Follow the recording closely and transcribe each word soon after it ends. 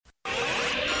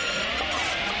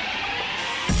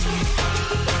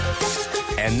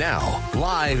And now,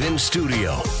 live in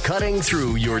studio, cutting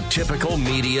through your typical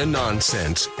media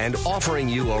nonsense and offering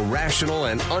you a rational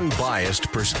and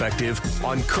unbiased perspective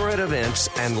on current events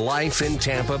and life in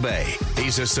Tampa Bay.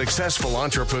 He's a successful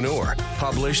entrepreneur,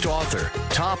 published author,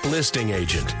 top listing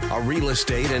agent, a real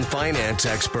estate and finance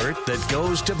expert that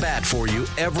goes to bat for you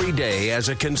every day as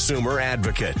a consumer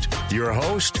advocate. Your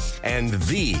host and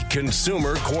the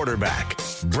consumer quarterback,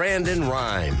 Brandon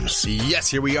Rhymes. Yes,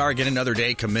 here we are again, another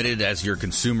day committed as your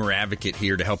consumer advocate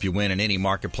here to help you win in any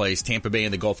marketplace. Tampa Bay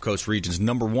and the Gulf Coast region's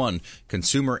 #1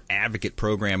 consumer advocate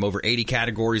program. Over 80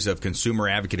 categories of consumer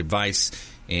advocate advice.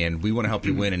 And we want to help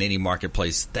you win in any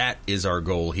marketplace. That is our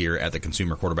goal here at the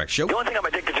Consumer Quarterback Show. The only thing I'm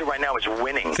addicted to right now is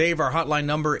winning. Save our hotline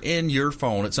number in your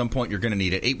phone. At some point, you're going to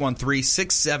need it.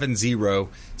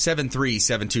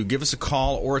 813-670-7372. Give us a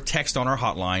call or a text on our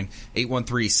hotline.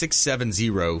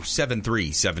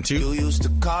 813-670-7372. You used to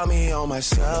call me on my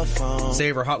cell phone.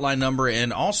 Save our hotline number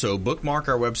and also bookmark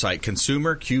our website,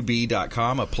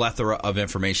 consumerqb.com. A plethora of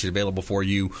information available for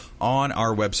you on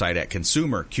our website at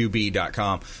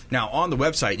consumerqb.com. Now, on the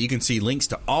website, you can see links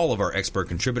to all of our expert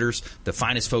contributors, the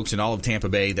finest folks in all of Tampa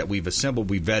Bay that we've assembled,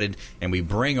 we've vetted, and we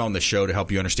bring on the show to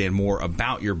help you understand more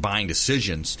about your buying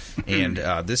decisions. And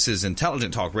this is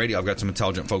Intelligent Talk Radio. I've got some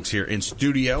intelligent folks here in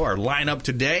studio. Our lineup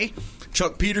today,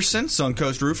 Chuck Peterson,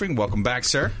 Suncoast Roofing. Welcome back,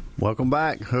 sir. Welcome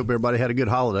back. Hope everybody had a good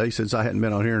holiday since I hadn't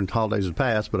been on here in holidays in the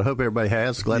past, but I hope everybody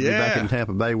has. Glad to be back in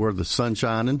Tampa Bay where the sun's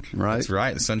shining, right? That's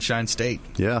right, the Sunshine State.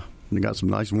 Yeah. We got some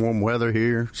nice warm weather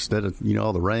here instead of,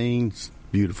 all the rain. It's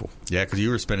beautiful. Yeah, because you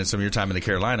were spending some of your time in the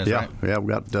Carolinas, right? Yeah,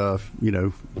 we got,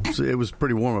 it was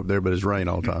pretty warm up there, but it's rain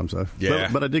all the time. So, yeah.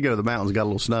 But I did go to the mountains and got a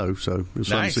little snow, so it was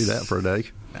fun to see that for a day.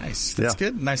 Nice. That's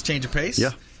good. Nice change of pace.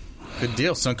 Yeah. Good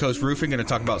deal. Suncoast Roofing. Going to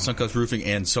talk about Suncoast Roofing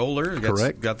and solar.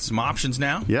 Correct. Got some options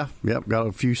now. Yeah. Yep. Got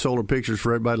a few solar pictures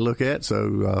for everybody to look at,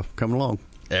 so come along.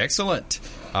 Excellent.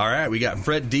 All right. We got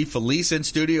Fred DeFelice in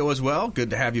studio as well. Good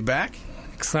to have you back.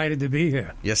 Excited to be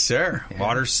here. Yes, sir. Yeah.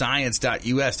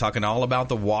 Waterscience.us, talking all about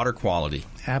the water quality.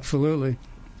 Absolutely.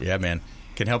 Yeah, man.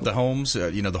 Can help the homes,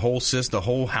 the whole system, the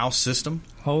whole house system.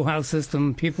 Whole house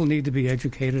system. People need to be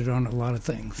educated on a lot of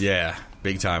things. Yeah,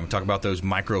 big time. Talk about those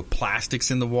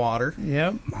microplastics in the water.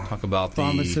 Yep. Talk about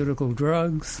pharmaceutical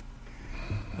drugs.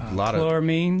 A lot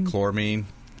chloramine.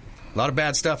 A lot of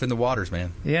bad stuff in the waters,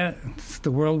 man. Yeah, it's the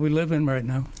world we live in right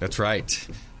now. That's right.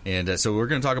 And so we're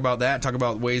going to talk about that, talk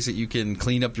about ways that you can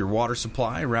clean up your water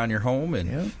supply around your home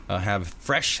and have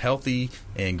fresh, healthy,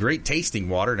 and great tasting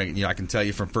water. And, I can tell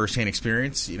you from firsthand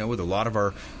experience, with a lot of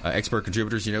our expert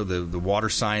contributors, the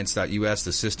waterscience.us,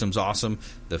 the system's awesome,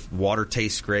 the water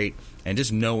tastes great, and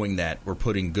just knowing that we're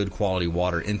putting good quality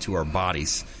water into our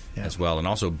bodies as well, and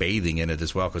also bathing in it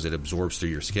as well because it absorbs through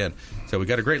your skin. So we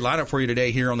got a great lineup for you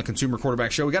today here on the Consumer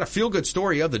Quarterback Show. We got a feel-good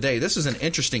story of the day. This is an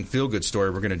interesting feel-good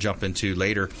story we're going to jump into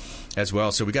later as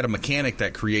well. So we got a mechanic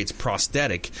that creates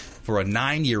prosthetic for a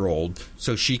 9-year-old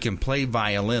so she can play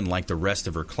violin like the rest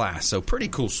of her class. So pretty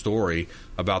cool story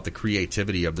about the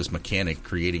creativity of this mechanic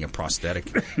creating a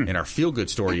prosthetic. And our feel-good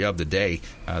story of the day,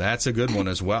 that's a good one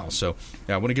as well. So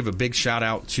I want to give a big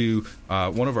shout-out to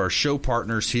one of our show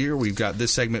partners here. We've got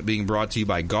this segment being brought to you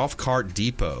by Golf Cart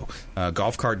Depot.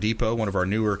 Golf Cart Depot, one of our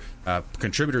newer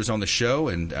contributors on the show.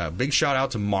 And big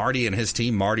shout-out to Marty and his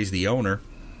team. Marty's the owner.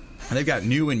 And they've got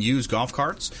new and used golf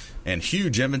carts and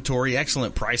huge inventory,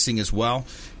 excellent pricing as well.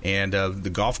 And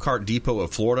the Golf Cart Depot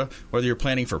of Florida, whether you're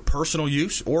planning for personal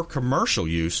use or commercial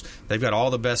use, they've got all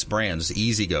the best brands,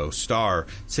 E-Z-Go, Star,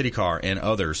 City Car, and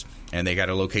others. And they got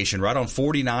a location right on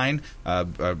 49,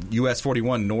 US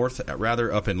 41 North,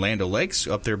 up in Land O'Lakes,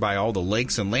 up there by all the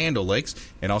lakes and Land O'Lakes,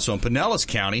 and also in Pinellas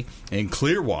County in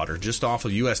Clearwater, just off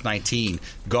of US 19.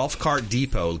 Golf Cart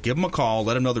Depot. Give them a call.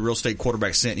 Let them know the real estate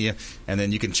quarterback sent you. And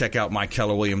then you can check out my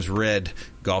Keller Williams red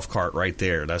golf cart right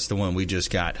there. That's the one we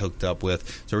just got hooked up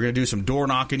with. So we're going to do some door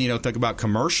knocking, think about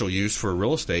commercial use for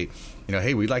real estate.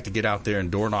 Hey, we'd like to get out there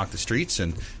and door knock the streets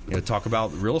and talk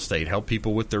about real estate, help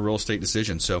people with their real estate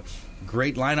decisions. So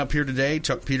great lineup here today.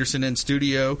 Chuck Peterson in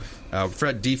studio,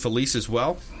 Fred DeFelice as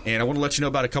well. And I want to let you know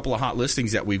about a couple of hot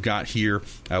listings that we've got here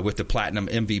with the Platinum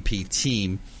MVP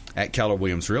team at Keller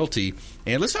Williams Realty.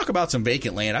 And let's talk about some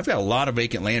vacant land. I've got a lot of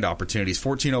vacant land opportunities.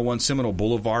 1401 Seminole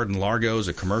Boulevard in Largo is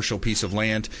a commercial piece of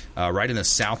land right in the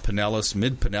South Pinellas,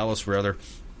 mid Pinellas rather.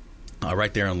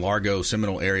 Right there in Largo,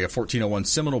 Seminole area, 1401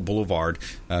 Seminole Boulevard.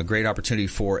 Great opportunity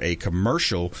for a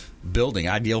commercial building,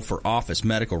 ideal for office,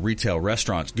 medical, retail,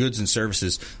 restaurants, goods and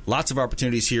services. Lots of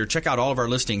opportunities here. Check out all of our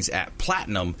listings at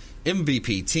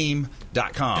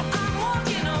PlatinumMVPTeam.com.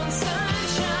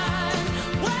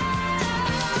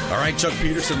 All right, Chuck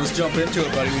Peterson, let's jump into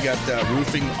it, buddy. We got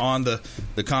roofing on the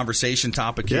conversation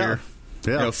topic here.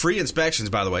 Yeah. Free inspections,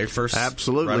 by the way, first.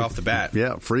 Absolutely. Right off the bat.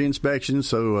 Yeah, free inspections.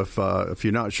 So if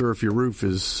you're not sure if your roof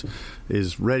is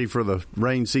ready for the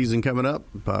rain season coming up,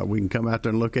 we can come out there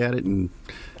and look at it and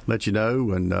let you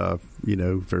know. And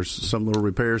if there's some little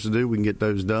repairs to do, we can get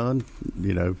those done.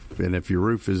 And if your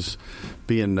roof is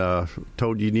being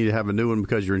told you need to have a new one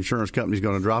because your insurance company's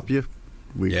going to drop you,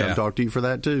 we come talk to you for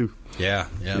that too. Yeah.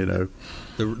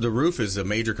 The roof is a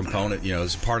major component.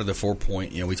 It's part of the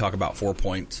 4-point. We talk about 4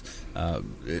 points.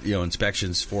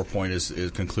 Inspections. 4-point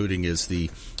is concluding is the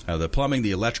plumbing,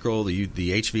 the electrical, the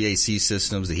HVAC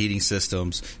systems, the heating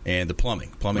systems, and the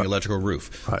plumbing, electrical,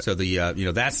 roof. Right. So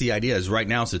that's the idea. Is right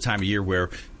now it's the time of year where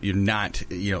you're not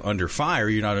under fire,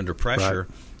 you're not under pressure.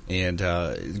 Right. And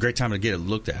great time to get it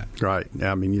looked at. Right.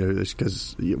 I mean, it's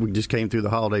because we just came through the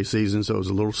holiday season, so it was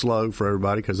a little slow for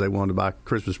everybody because they wanted to buy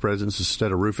Christmas presents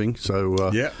instead of roofing.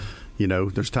 So,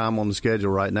 there's time on the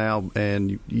schedule right now.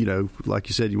 And, like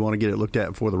you said, you want to get it looked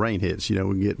at before the rain hits.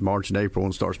 We get March and April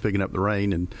and starts picking up the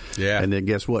rain. And then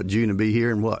guess what? June will be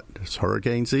here, and what? It's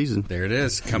hurricane season. There it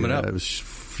is, coming up. It's a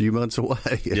few months away.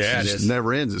 It is.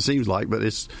 Never ends, it seems like, but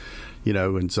it's...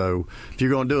 and so if you're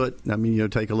going to do it, I mean,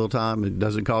 take a little time. It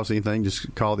doesn't cost anything.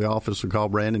 Just call the office or call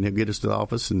Brandon. He'll get us to the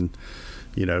office, and,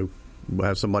 we'll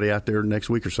have somebody out there next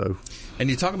week or so. And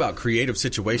you talk about creative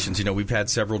situations. We've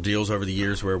had several deals over the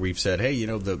years where we've said, hey,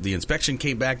 the inspection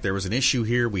came back. There was an issue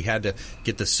here. We had to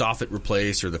get the soffit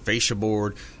replaced or the fascia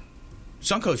board.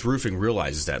 Suncoast Roofing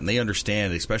realizes that, and they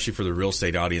understand, especially for the real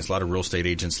estate audience. A lot of real estate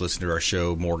agents listen to our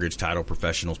show, mortgage, title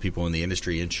professionals, people in the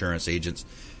industry, insurance agents.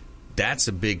 That's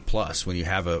a big plus when you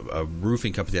have a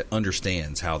roofing company that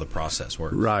understands how the process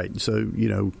works. Right. So,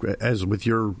 as with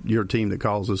your team that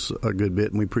calls us a good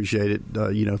bit, and we appreciate it,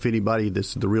 if anybody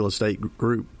that's the real estate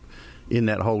group in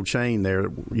that whole chain there,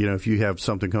 if you have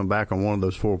something come back on one of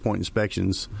those 4-point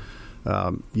inspections,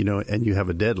 and you have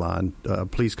a deadline,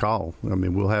 please call. I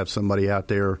mean, we'll have somebody out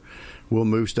there. We'll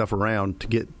move stuff around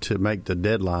to make the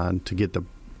deadline to get the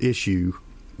issue,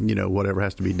 whatever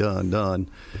has to be done,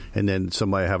 and then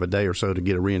somebody have a day or so to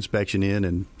get a reinspection in,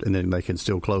 and then they can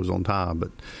still close on time.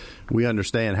 But we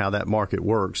understand how that market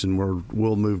works, and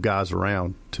we'll move guys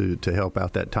around to help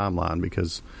out that timeline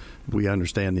because we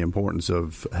understand the importance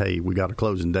of, hey, we got a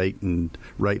closing date and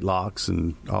rate locks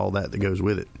and all that goes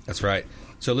with it. That's right.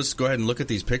 So let's go ahead and look at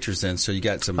these pictures then. So you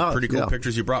got some pretty cool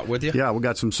pictures you brought with you? Yeah, we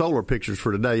got some solar pictures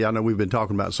for today. I know we've been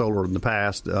talking about solar in the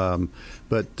past,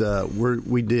 but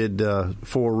we did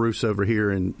 4 roofs over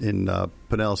here in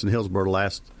Pinellas and Hillsborough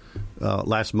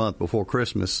last month before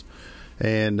Christmas.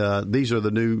 And these are the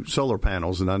new solar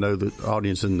panels, and I know the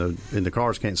audience in the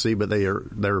cars can't see, but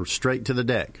they're straight to the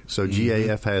deck. So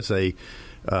GAF has a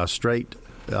straight.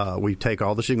 We take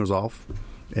all the shingles off.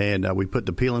 And we put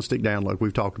the peel and stick down like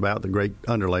we've talked about, the great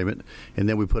underlayment. And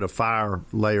then we put a fire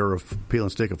layer of peel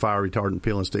and stick, a fire retardant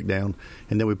peel and stick down.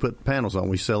 And then we put panels on.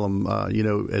 We sell them,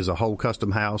 as a whole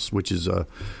custom house, which is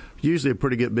usually a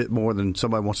pretty good bit more than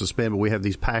somebody wants to spend. But we have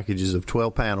these packages of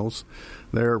 12 panels.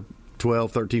 They're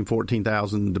 12, 13,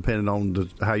 14,000, depending on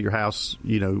how your house,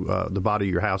 the body of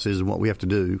your house is and what we have to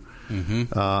do.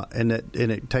 Mm-hmm. And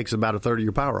it takes about a third of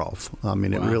your power off. I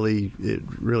mean, wow. It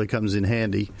really comes in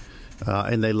handy.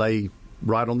 And they lay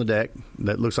right on the deck.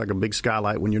 That looks like a big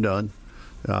skylight when you're done.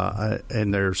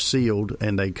 And they're sealed,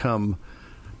 and they come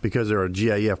because they're a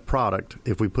GAF product.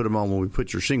 If we put them on when we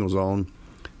put your shingles on,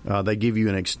 they give you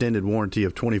an extended warranty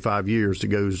of 25 years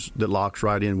that locks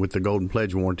right in with the Golden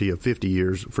Pledge warranty of 50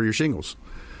 years for your shingles.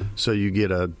 So you get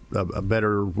a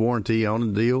better warranty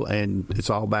on the deal, and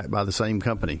it's all backed by the same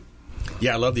company.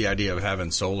 Yeah, I love the idea of having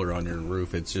solar on your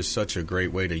roof. It's just such a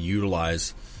great way to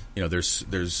utilize.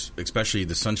 There's especially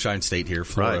the Sunshine State here,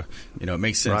 Florida. Right. It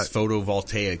makes sense. Right.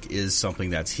 Photovoltaic is something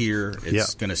that's here.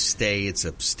 It's going to stay. It's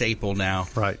a staple now.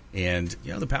 Right. And,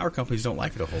 the power companies don't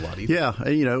like it a whole lot either. Yeah.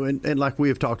 And like we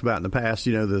have talked about in the past,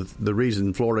 the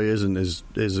reason Florida isn't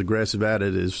as aggressive at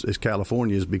it as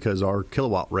California is because our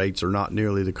kilowatt rates are not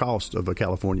nearly the cost of a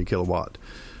California kilowatt.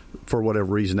 For whatever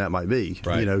reason that might be,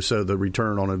 right. So the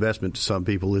return on investment to some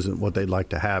people isn't what they'd like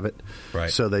to have it.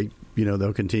 Right. So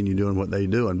they'll continue doing what they're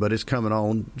doing, but it's coming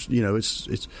on.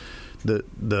 It's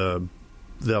the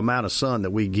amount of sun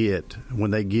that we get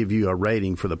when they give you a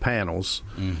rating for the panels.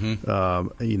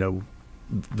 Mm-hmm.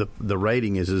 The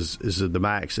rating is the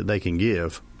max that they can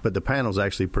give, but the panels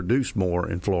actually produce more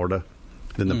in Florida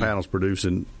than the panels produce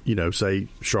in say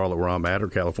Charlotte where I'm at or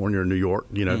California or New York.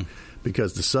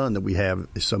 Because the sun that we have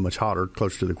is so much hotter,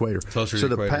 closer to the equator. So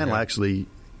the panel actually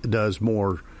does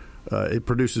more it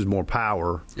produces more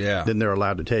power than they're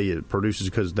allowed to tell you it produces,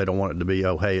 because they don't want it to be,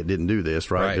 oh, hey, it didn't do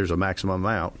this, right? There's a maximum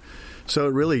amount. So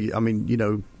it really, I mean,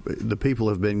 the people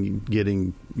have been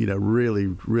getting,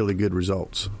 really, really good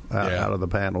results out of the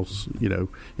panels,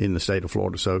 in the state of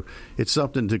Florida. So it's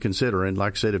something to consider. And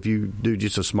like I said, if you do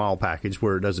just a small package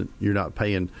where you're not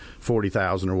paying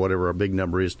 $40,000 or whatever a big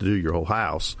number is to do your whole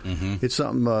house, it's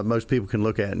something most people can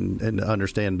look at and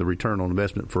understand the return on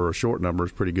investment for a short number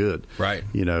is pretty good. Right.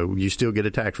 You still get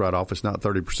a tax write-off. It's not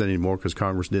 30% anymore because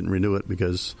Congress didn't renew it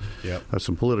because of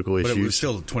some political issues. But it was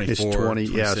still 24, it's 20,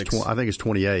 26. I think it's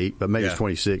 28, but maybe it's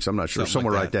 26. I'm not sure. Something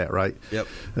Somewhere like like that, right? Yep.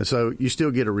 And so you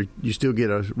still get a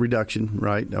reduction,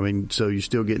 right? I mean, so you're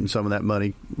still getting some of that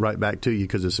money right back to you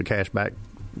because it's a cash back,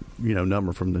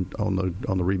 number from on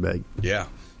the rebate. Yeah.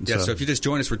 Yeah, so if you just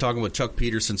join us, we're talking with Chuck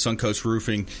Peterson, Suncoast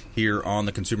Roofing, here on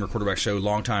the Consumer Quarterback Show.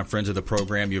 Longtime friends of the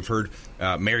program. You've heard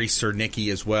Mary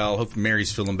Cernicki as well. Hope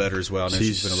Mary's feeling better as well. I know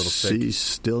she's been a little sick. She's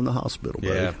still in the hospital,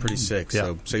 buddy. Yeah, pretty sick.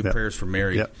 So say prayers for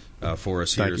Mary for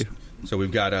us here. Thank you. So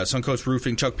we've got Suncoast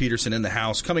Roofing, Chuck Peterson in the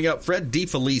house. Coming up, Fred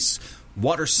DeFelice,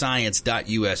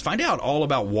 waterscience.us. Find out all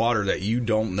about water that you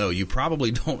don't know. You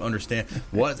probably don't understand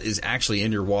what is actually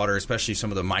in your water, especially some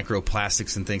of the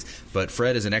microplastics and things. But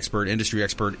Fred is an expert, industry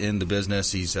expert in the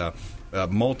business. He's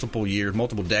multiple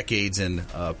decades in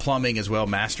plumbing as well,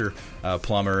 master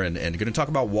plumber, and going to talk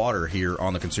about water here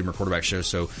on the Consumer Quarterback Show.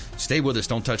 So stay with us.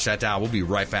 Don't touch that dial. We'll be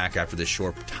right back after this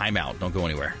short timeout. Don't go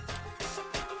anywhere.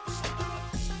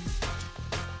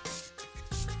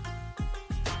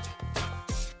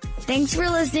 Thanks for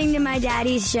listening to My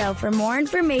Daddy's Show. For more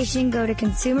information, go to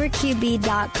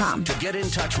ConsumerQB.com. To get in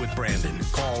touch with Brandon,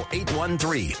 call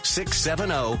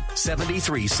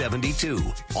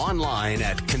 813-670-7372. Online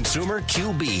at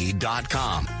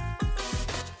ConsumerQB.com.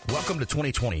 Welcome to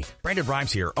 2020. Brandon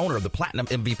Rhymes here, owner of the Platinum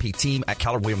MVP team at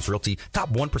Keller Williams Realty, top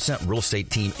 1% real estate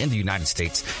team in the United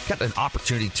States. Got an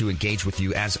opportunity to engage with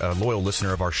you as a loyal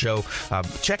listener of our show.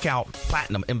 Check out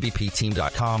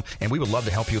PlatinumMVPteam.com, and we would love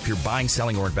to help you if you're buying,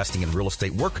 selling, or investing in real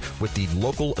estate. Work with the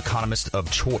local economist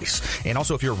of choice. And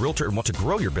also, if you're a realtor and want to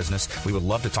grow your business, we would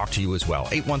love to talk to you as well.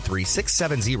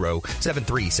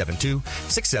 813-670-7372,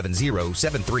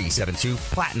 670-7372,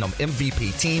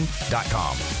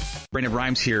 PlatinumMVPteam.com. Brandon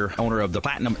Rhymes here, owner of the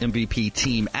Platinum MVP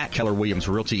team at Keller Williams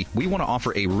Realty. We want to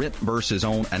offer a rent versus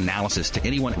own analysis to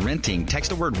anyone renting. Text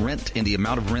the word rent and the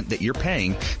amount of rent that you're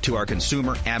paying to our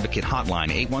consumer advocate hotline,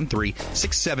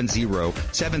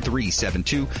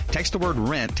 813-670-7372. Text the word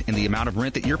rent and the amount of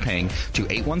rent that you're paying to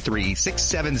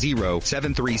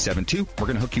 813-670-7372. We're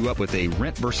going to hook you up with a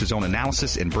rent versus own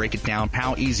analysis and break it down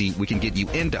how easy we can get you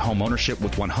into home ownership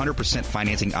with 100%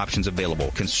 financing options available.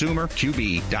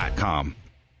 ConsumerQB.com.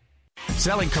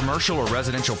 Selling commercial or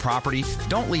residential property?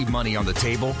 Don't leave money on the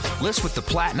table. List with the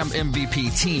Platinum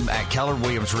MVP team at Keller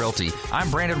Williams Realty. I'm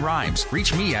Brandon Rhymes.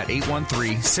 Reach me at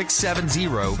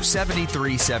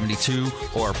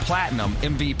 813-670-7372 or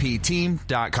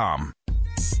PlatinumMVPteam.com.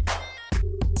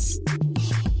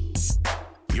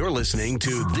 You're listening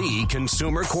to the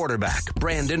Consumer Quarterback,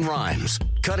 Brandon Rhymes,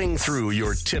 cutting through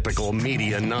your typical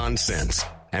media nonsense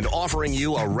and offering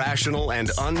you a rational and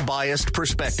unbiased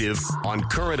perspective on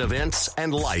current events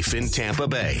and life in Tampa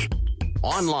Bay.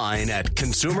 Online at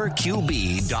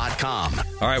ConsumerQB.com.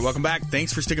 All right, welcome back.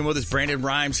 Thanks for sticking with us. Brandon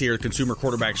Rhymes here, Consumer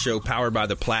Quarterback Show, powered by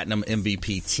the Platinum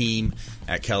MVP team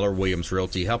at Keller Williams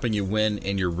Realty, helping you win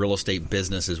in your real estate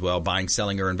business as well, buying,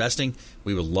 selling, or investing.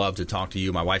 We would love to talk to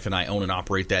you. My wife and I own and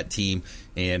operate that team,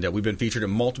 and we've been featured in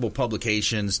multiple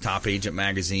publications, Top Agent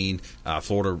Magazine,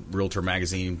 Florida Realtor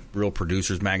Magazine, Real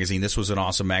Producers Magazine. This was an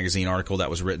awesome magazine article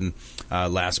that was written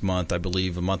last month, I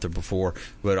believe, a month before.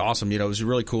 But awesome. It was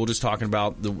really cool just talking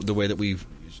about the way that we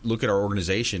look at our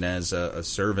organization as a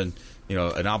servant,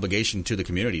 an obligation to the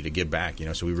community to give back.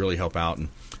 So we really help out and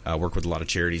work with a lot of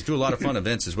charities, do a lot of fun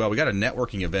events as well. We got a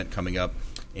networking event coming up,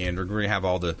 and we're going to have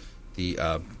all the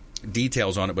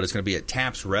details on it, but it's going to be at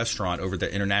Taps Restaurant over at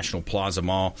the International Plaza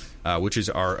Mall, which is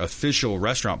our official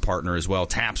restaurant partner as well.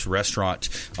 Taps Restaurant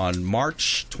on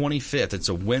March 25th. It's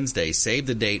a Wednesday. Save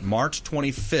the date, March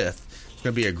 25th. It's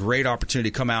going to be a great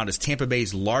opportunity to come out as Tampa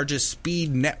Bay's largest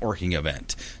speed networking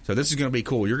event. So this is going to be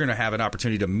cool. You're going to have an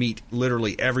opportunity to meet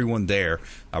literally everyone there.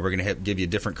 We're going to give you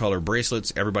different color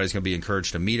bracelets. Everybody's going to be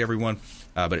encouraged to meet everyone.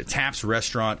 But at Taps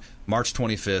Restaurant, March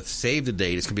 25th. Save the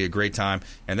date. It's going to be a great time.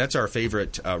 And that's our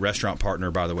favorite restaurant partner,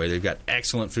 by the way. They've got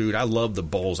excellent food. I love the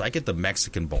bowls. I get the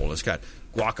Mexican bowl. It's got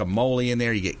guacamole in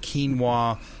there. You get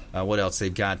quinoa. What else?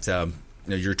 They've got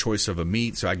your choice of a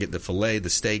meat. So I get the filet, the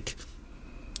steak.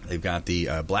 They've got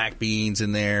the black beans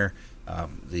in there.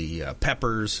 the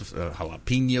peppers,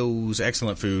 jalapenos,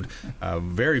 excellent food,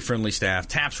 very friendly staff.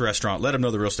 Taps Restaurant. Let them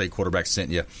know the Real Estate Quarterback sent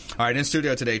you. All right, in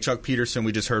studio today, Chuck Peterson.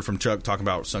 We just heard from Chuck talking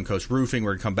about Suncoast Roofing.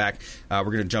 We're going to come back. We're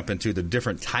going to jump into the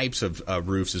different types of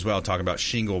roofs as well, talking about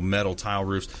shingle, metal, tile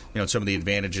roofs, some of the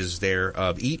advantages there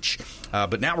of each.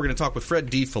 But now we're going to talk with Fred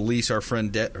DeFelice, our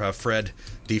friend Fred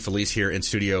DeFelice here in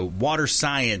studio,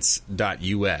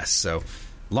 waterscience.us. So,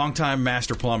 longtime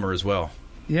master plumber as well.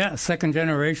 Yeah, second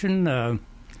generation. I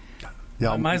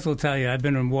might as well tell you, I've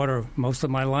been in water most of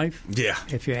my life. Yeah.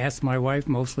 If you ask my wife,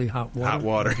 mostly hot water. Hot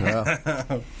water.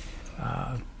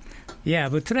 Yeah.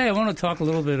 But today I want to talk a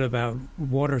little bit about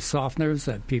water softeners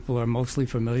that people are mostly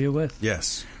familiar with.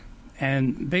 Yes.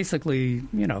 And basically,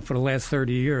 for the last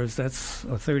 30 years, that's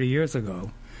 30 years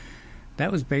ago, that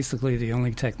was basically the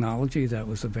only technology that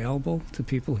was available to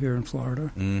people here in Florida.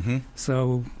 Mm-hmm.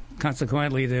 So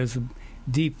consequently, there's a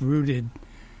deep-rooted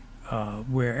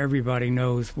where everybody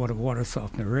knows what a water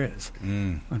softener is.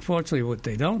 Unfortunately, what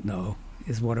they don't know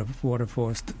is what a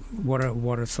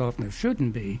water softener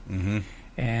shouldn't be,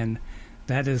 and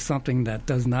that is something that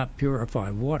does not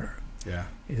purify water. Yeah,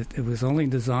 it was only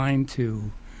designed to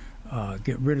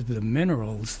get rid of the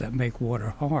minerals that make water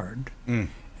hard,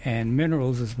 and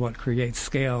minerals is what creates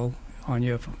scale on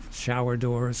your shower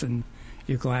doors and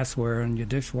your glassware and your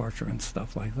dishwasher and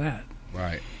stuff like that.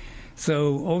 Right.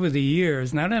 So over the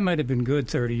years, now that might have been good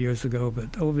 30 years ago,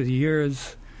 but over the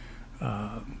years,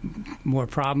 more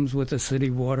problems with the city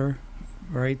water,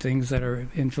 right? Things that are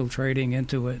infiltrating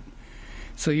into it.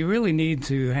 So you really need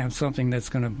to have something that's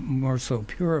going to more so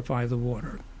purify the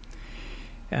water.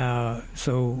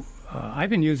 So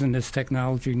I've been using this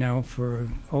technology now for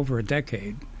over a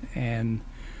decade, and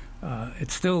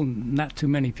it's still not too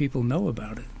many people know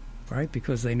about it, right?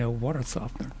 Because they know water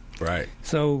softener. Right.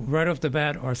 So right off the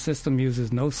bat, our system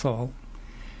uses no salt.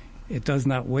 It does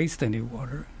not waste any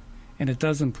water, and it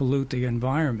doesn't pollute the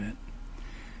environment.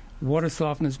 Water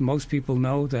softeners, most people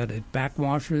know that it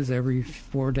backwashes every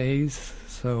 4 days,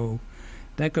 so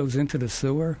that goes into the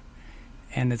sewer,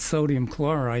 and it's sodium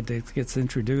chloride that gets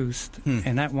introduced,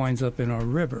 and that winds up in our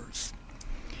rivers.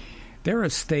 There are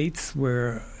states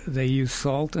where they use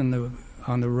salt on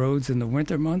the roads in the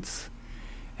winter months,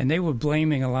 and they were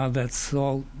blaming a lot of that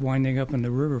salt winding up in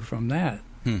the river from that.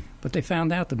 But they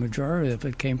found out the majority of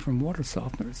it came from water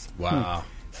softeners. Wow.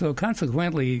 So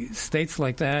consequently, states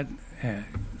like that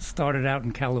started out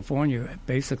in California,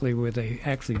 basically where they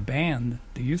actually banned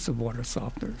the use of water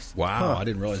softeners. Wow, I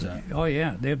didn't realize that. Oh,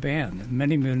 yeah, they're banned. And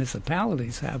many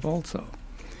municipalities have also.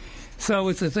 So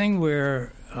it's a thing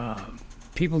where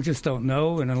people just don't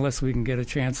know, and unless we can get a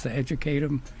chance to educate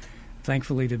them,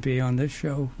 thankfully to be on this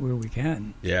show where we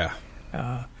can. Yeah.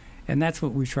 And that's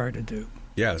what we try to do.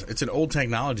 Yeah, it's an old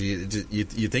technology.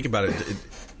 You think about it,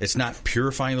 it's not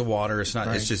purifying the water. It's not.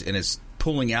 Right. It's just, and it's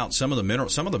pulling out some of the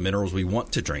minerals we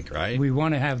want to drink. Right. We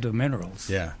want to have the minerals.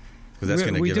 Yeah. Because that's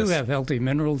going to we give do us, have healthy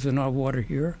minerals in our water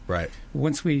here. Right.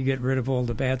 Once we get rid of all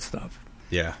the bad stuff.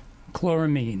 Yeah.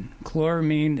 Chloramine.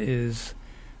 Chloramine is,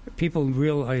 people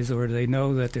realize or they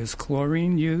know that there's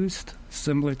chlorine used,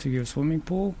 similar to your swimming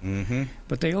pool,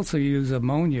 but they also use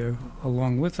ammonia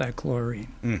along with that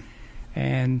chlorine.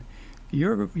 And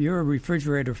your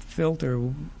refrigerator filter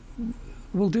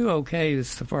will do okay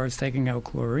as far as taking out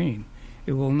chlorine.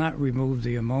 It will not remove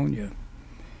the ammonia.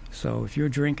 So if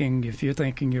you're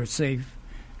thinking you're safe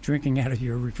drinking out of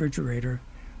your refrigerator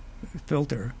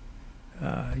filter,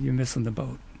 you're missing the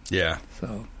boat. Yeah.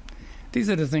 So these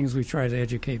are the things we try to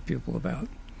educate people about.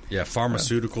 Yeah,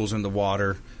 pharmaceuticals in the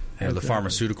water. The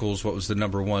pharmaceuticals, what was the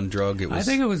number one drug? I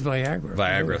think it was Viagra.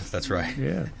 Viagra, that's right.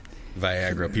 Yeah.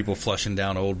 Viagra. People flushing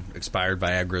down old expired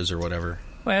Viagras or whatever.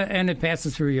 Well, and it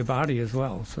passes through your body as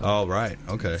well. So. Oh, right.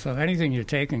 Okay. So anything you're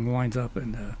taking winds up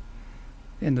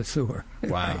in the sewer. Wow.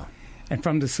 Right? And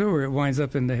from the sewer, it winds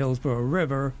up in the Hillsborough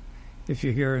River, if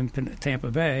you're here in Tampa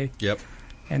Bay. Yep.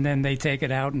 And then they take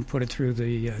it out and put it through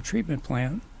the treatment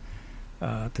plant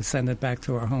to send it back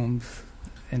to our homes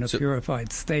in a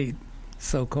purified state.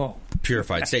 So-called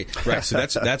purified state, right? So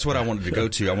that's what I wanted to go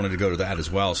to. I wanted to go to that as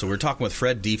well. So we're talking with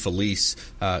Fred DeFelice,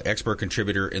 expert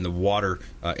contributor in the water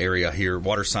area here.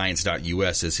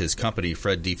 Waterscience.us is his company.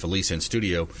 Fred DeFelice in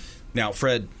studio. Now,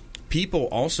 Fred, people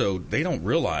also they don't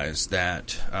realize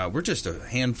that we're just a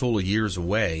handful of years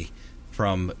away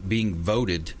from being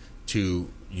voted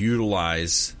to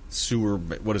utilize sewer.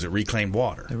 What is it? Reclaimed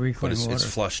water. The reclaimed water. It's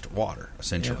flushed water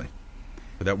essentially. Yeah.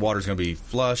 But that water is going to be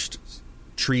flushed,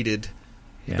 treated.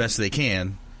 Yeah. Best they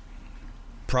can,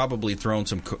 probably thrown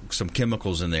some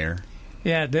chemicals in there.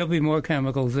 Yeah, there'll be more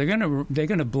chemicals. They're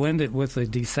gonna blend it with a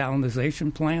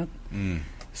desalinization plant,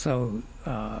 So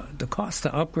the cost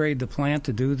to upgrade the plant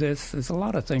to do this, there's a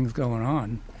lot of things going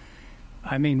on.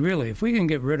 I mean, really, if we can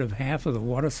get rid of half of the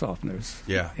water softeners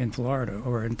in Florida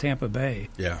or in Tampa Bay,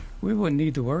 we wouldn't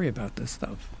need to worry about this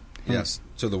stuff. Yes.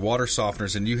 So the water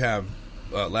softeners, and you have,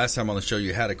 last time on the show,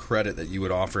 you had a credit that you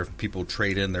would offer if people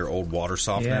trade in their old water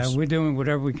softeners. Yeah, we're doing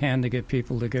whatever we can to get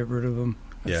people to get rid of them.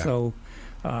 Yeah. So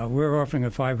we're offering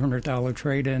a $500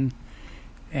 trade-in.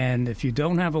 And if you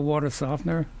don't have a water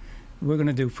softener, we're going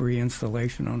to do free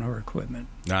installation on our equipment.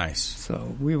 Nice.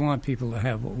 So we want people to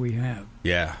have what we have.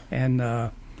 Yeah. And,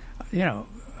 I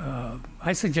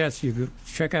suggest you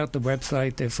check out the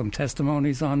website. There's some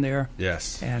testimonies on there.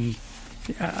 Yes. And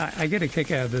I get a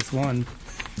kick out of this one.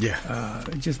 Yeah.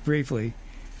 Just briefly.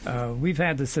 We've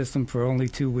had the system for only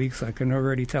 2 weeks. I can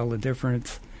already tell the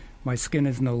difference. My skin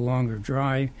is no longer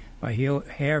dry. My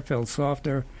hair feels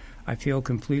softer. I feel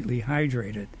completely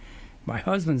hydrated. My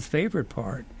husband's favorite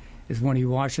part is when he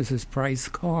washes his price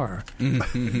car.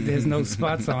 There's no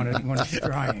spots on it when it's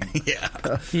drying.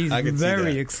 Yeah. He's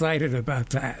very excited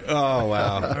about that. Oh,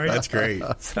 wow. That's great.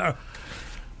 So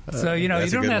you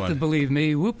don't have to believe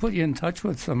me. We'll put you in touch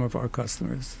with some of our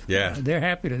customers. Yeah. They're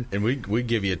happy to. And we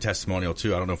give you a testimonial,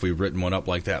 too. I don't know if we've written one up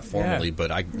like that formally,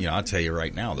 but I'll tell you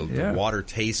right now, the water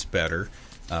tastes better.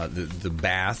 The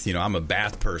bath, I'm a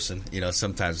bath person.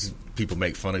 Sometimes people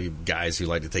make fun of guys who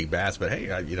like to take baths, but hey,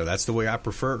 that's the way I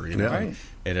prefer. Right.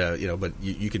 And but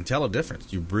you can tell a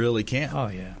difference. You really can. Oh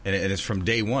yeah. And it's from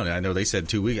day one. I know they said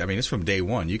 2 weeks. I mean, it's from day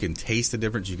one. You can taste the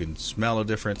difference. You can smell a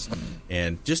difference,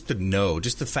 and just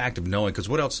the fact of knowing. Because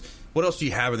what else do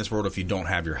you have in this world if you don't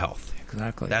have your health?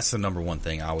 Exactly. That's the number one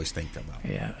thing I always think about.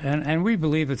 Yeah, and we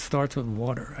believe it starts with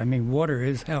water. I mean, water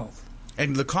is health.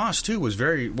 And the cost, too, was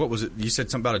what was it? You said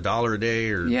something about $1 a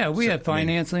day? Or yeah, we have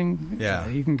financing. Yeah.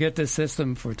 You can get this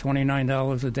system for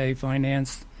 $29 a day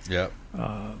financed. Yep.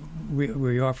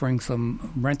 We're offering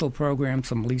some rental programs,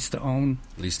 some lease to own.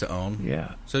 Lease to own?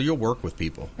 Yeah. So you'll work with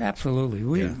people? Absolutely.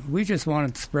 We just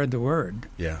want to spread the word.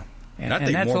 Yeah.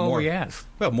 And that's all we ask.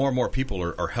 Well, more and more people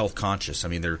are health conscious. I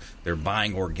mean, they're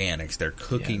buying organics. They're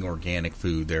cooking organic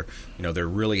food. They're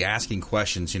really asking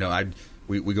questions.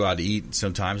 We go out to eat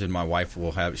sometimes, and my wife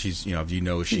will have. She's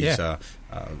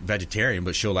vegetarian,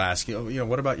 but she'll ask,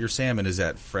 what about your salmon? Is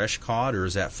that fresh caught or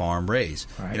is that farm raised?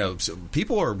 Right. So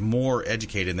people are more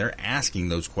educated, and they're asking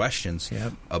those questions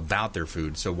about their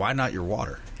food. So why not your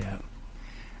water? Yeah.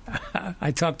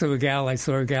 I talked to a gal. I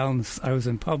saw a gal. I was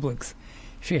in Publix.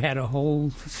 She had a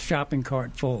whole shopping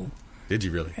cart full. Did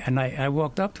you really? And I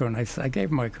walked up to her and I gave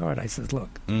her my card. I said,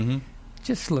 "Look,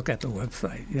 just look at the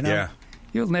website. Yeah.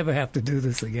 You'll never have to do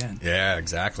this again." Yeah,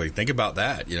 exactly. Think about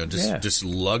that. Just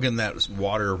lugging that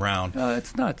water around. Oh,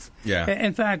 it's nuts. Yeah.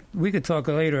 In fact, we could talk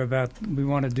later about we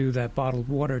want to do that bottled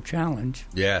water challenge.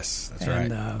 Yes, that's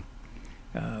right. And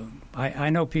I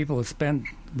know people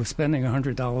we're spending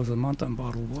 $100 a month on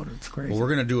bottled water. It's crazy. Well, we're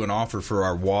going to do an offer for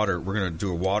our water. We're going to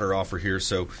do a water offer here.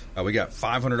 So we got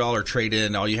 $500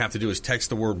 trade-in. All you have to do is text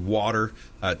the word water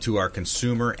to our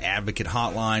consumer advocate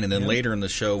hotline. And then later in the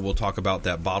show, we'll talk about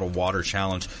that bottled water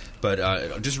challenge.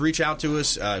 But just reach out to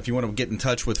us if you want to get in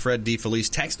touch with Fred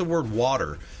DeFelice. Text the word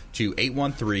water to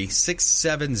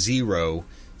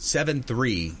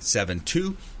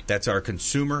 813-670-7372. That's our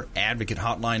consumer advocate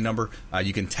hotline number.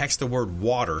 You can text the word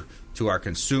water to our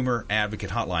consumer advocate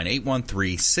hotline,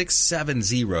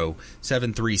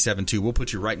 813-670-7372. We'll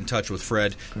put you right in touch with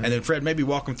Fred. Great. And then, Fred, maybe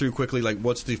walk them through quickly,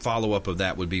 what's the follow-up of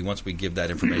that would be once we give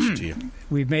that information to you.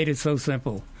 We've made it so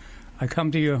simple. I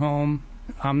come to your home.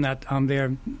 I'm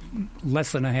there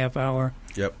less than a half hour.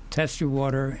 Yep. Test your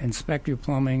water, inspect your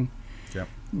plumbing. Yep.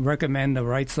 Recommend the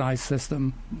right size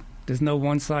system. There's no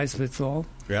one size fits all.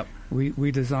 Yep.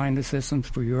 We design the systems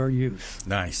for your use.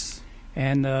 Nice.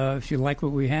 And if you like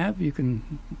what we have, you can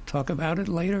talk about it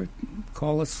later.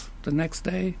 Call us the next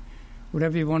day.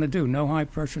 Whatever you want to do. No high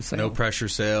pressure sales. No pressure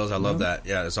sales. I love that.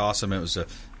 Yeah, it's awesome. It was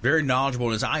very knowledgeable,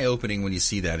 and it's eye opening when you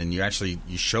see that, and you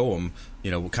show them.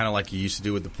 Kind of like you used to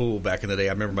do with the pool back in the day.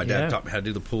 I remember my dad taught me how to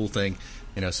do the pool thing.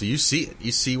 So you see it.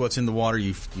 You see what's in the water.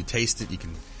 You taste it. You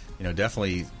can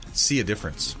definitely see a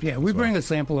difference. Yeah, we bring a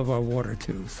sample of our water,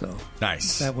 too. So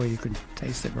nice. That way you can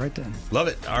taste it right then. Love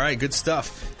it. All right, good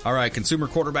stuff. All right, Consumer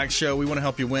Quarterback Show. We want to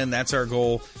help you win. That's our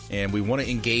goal, and we want to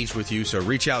engage with you. So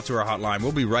reach out to our hotline.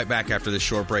 We'll be right back after this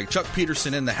short break. Chuck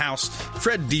Peterson in the house,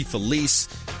 Fred DeFelice,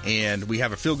 and we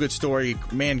have a feel-good story.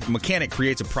 Mechanic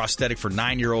creates a prosthetic for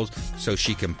 9-year-olds so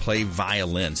she can play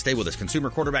violin. Stay with us. Consumer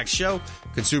Quarterback Show,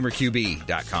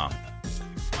 ConsumerQB.com.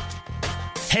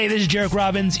 Hey, this is Jarek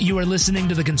Robbins. You are listening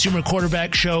to the Consumer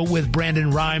Quarterback Show with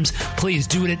Brandon Rhymes. Please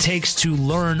do what it takes to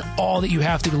learn all that you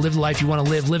have to live the life you want to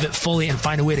live it fully, and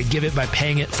find a way to give it by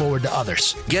paying it forward to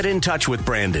others. Get in touch with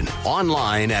Brandon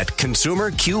online at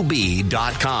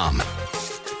ConsumerQB.com.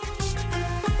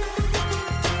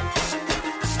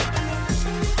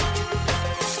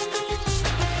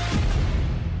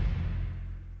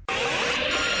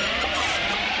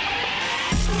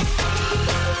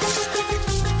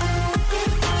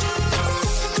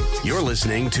 You're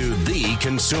listening to The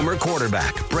Consumer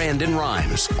Quarterback, Brandon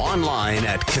Rhymes, online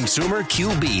at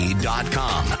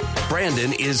ConsumerQB.com.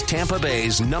 Brandon is Tampa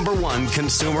Bay's #1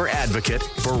 consumer advocate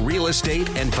for real estate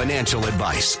and financial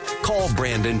advice. Call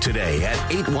Brandon today at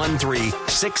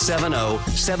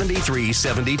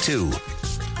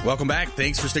 813-670-7372. Welcome back.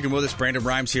 Thanks for sticking with us. Brandon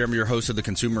Rhymes here. I'm your host of the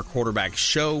Consumer Quarterback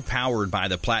Show, powered by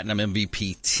the Platinum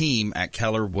MVP team at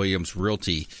Keller Williams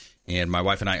Realty. And my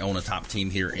wife and I own a top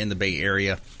team here in the Bay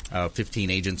Area,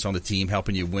 15 agents on the team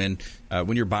helping you win.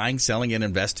 When you're buying, selling, and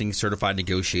investing, certified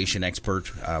negotiation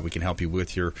expert. We can help you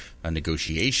with your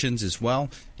negotiations as well.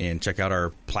 And check out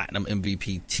our Platinum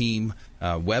MVP team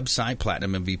website,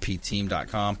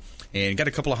 platinummvpteam.com. And got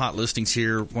a couple of hot listings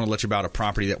here. Want to let you about a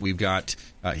property that we've got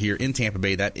here in Tampa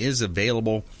Bay that is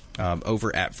available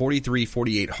over at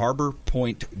 4348 Harbor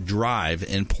Point Drive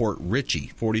in Port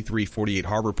Richey. 4348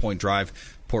 Harbor Point Drive,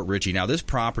 Port Richey. Now, this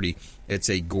property, it's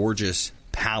a gorgeous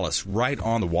palace right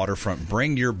on the waterfront.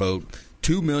 Bring your boat.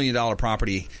 $2 million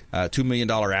property, $2 million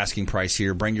asking price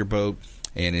here. Bring your boat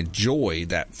and enjoy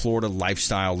that Florida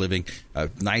lifestyle living. A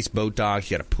nice boat dock.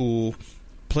 You got a pool.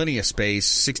 Plenty of space,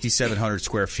 6,700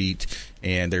 square feet,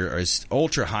 and there is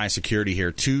ultra high security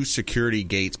here. 2 security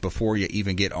gates before you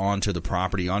even get onto the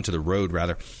property, onto the road,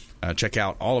 rather. Check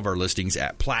out all of our listings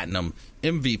at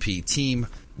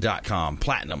PlatinumMVPTeam.com.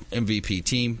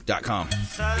 PlatinumMVPTeam.com.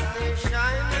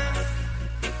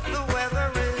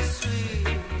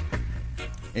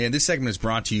 And this segment is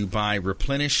brought to you by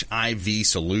Replenish IV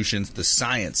Solutions, the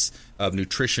science of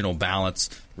nutritional balance.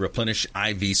 Replenish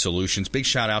IV Solutions. Big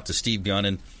shout out to Steve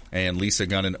Gunnan and Lisa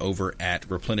Gunnan over at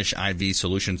Replenish IV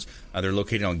Solutions. They're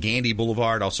located on Gandy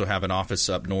Boulevard, also have an office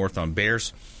up north on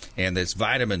Bears. And it's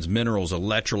vitamins, minerals,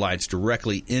 electrolytes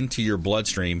directly into your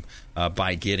bloodstream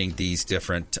by getting these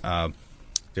different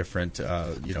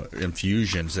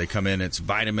infusions. They come in, it's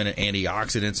vitamin and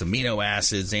antioxidants, amino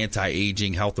acids,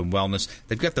 anti-aging, health and wellness.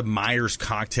 They've got the Myers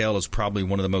cocktail is probably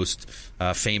one of the most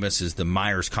famous is the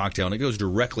Myers cocktail, and it goes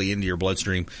directly into your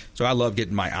bloodstream. So I love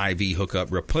getting my IV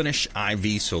hookup. Replenish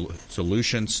IV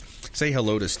Solutions. Say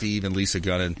hello to Steve and Lisa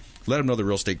Gunnan. Let them know the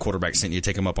Real Estate Quarterback sent you.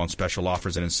 Take them up on special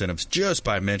offers and incentives just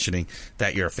by mentioning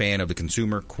that you're a fan of the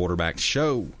Consumer Quarterback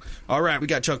Show. All right, we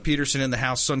got Chuck Peterson in the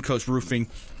house, Suncoast Roofing,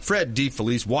 Fred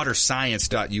DeFelice,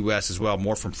 waterscience.us as well.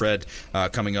 More from Fred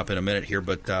coming up in a minute here.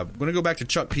 But I'm going to go back to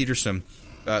Chuck Peterson,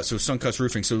 so Suncoast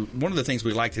Roofing. So one of the things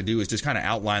we like to do is just kind of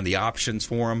outline the options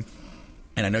for them.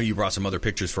 And I know you brought some other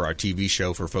pictures for our TV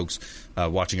show for folks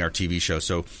watching our TV show.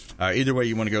 So either way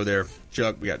you want to go there,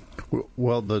 Chuck, we got...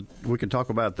 Well, we can talk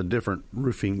about the different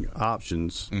roofing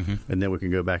options, and then we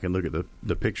can go back and look at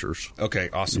the pictures. Okay,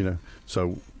 awesome.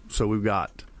 So we've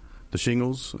got the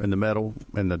shingles and the metal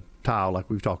and the tile like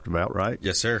we've talked about, right?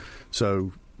 Yes, sir.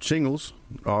 So shingles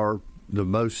are the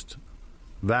most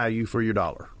value for your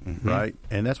dollar, right?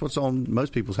 And that's what's on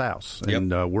most people's house. Yep.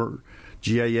 And we're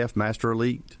GAF Master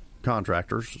Elite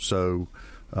contractors, so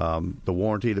the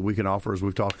warranty that we can offer, as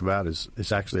we've talked about, is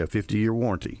it's actually a 50-year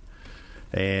warranty,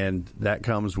 and that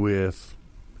comes with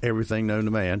everything known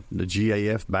to man. The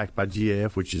GAF, backed by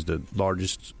GAF, which is the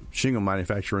largest shingle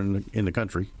manufacturer in the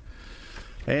country,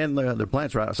 and their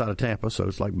plant's right outside of Tampa, so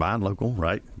it's like buying local,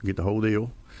 right? You get the whole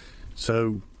deal.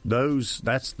 So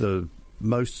that's the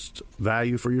most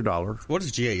value for your dollar. What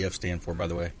does GAF stand for, by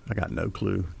the way? I got no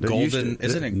clue. Golden,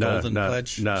 isn't it Golden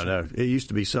Pledge? No. It used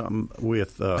to be something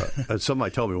with,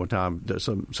 somebody told me one time that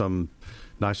some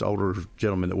nice older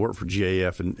gentleman that worked for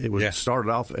GAF, and it was started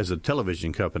off as a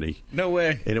television company. No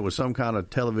way. And it was some kind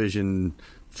of television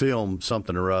film,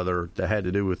 something or other, that had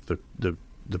to do with the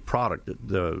product,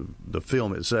 the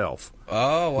film itself.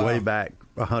 Oh, wow. Way back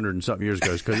 100 and something years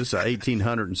ago, because it's a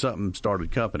 1800 and something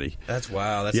started company. That's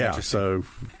wow. That's interesting.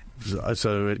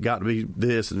 So it got to be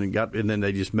this, and then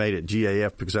they just made it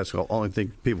GAF because that's the only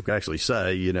thing people could actually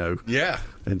say, Yeah.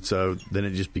 And so then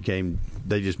it just became,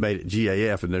 they just made it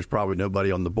GAF, and there's probably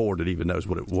nobody on the board that even knows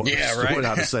what it was. Yeah, right.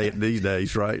 How to say it these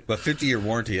days, right? But 50-year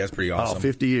warranty, that's pretty awesome.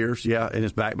 50 years, yeah, and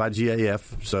it's backed by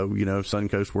GAF. So, if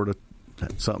Suncoast were to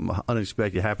something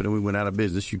unexpected happened and we went out of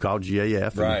business, you call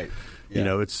GAF. Right.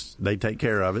 And, they take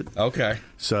care of it. Okay.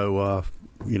 So,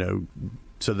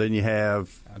 So then you have.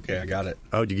 Okay, I got it.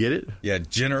 Oh, did you get it? Yeah,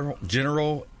 general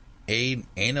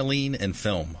aniline and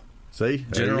film. See?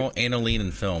 General aniline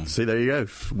and film. See, there you go.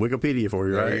 Wikipedia for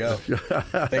you, right? There you go.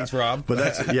 Thanks, Rob. But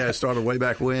that's it started way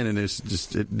back when, and it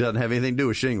doesn't have anything to do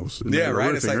with shingles. Yeah,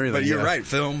 right. It's like, but you're right.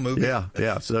 Film, movie.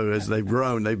 Yeah. So as they've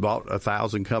grown, they bought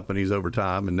 1,000 companies over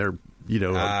time, and they're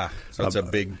so it's a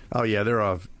big. Oh yeah, they're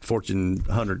a Fortune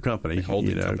 100 company,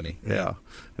 holding company. Yeah,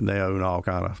 and they own all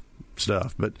kind of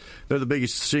stuff. But they're the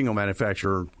biggest shingle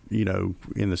manufacturer, in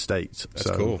the States.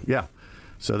 That's cool. Yeah,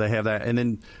 so they have that, and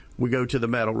then we go to the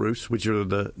metal roofs, which are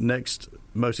the next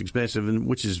most expensive, and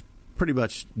which is pretty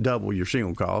much double your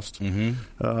shingle cost. Mm-hmm.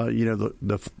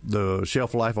 The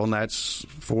shelf life on that's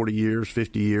 40 years,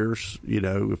 50 years.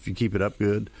 If you keep it up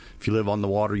good. If you live on the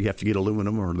water, you have to get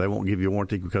aluminum, or they won't give you a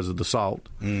warranty because of the salt.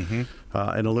 Mm-hmm.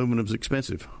 And aluminum's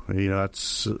expensive.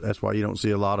 That's why you don't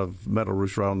see a lot of metal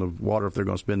roofs right on the water if they're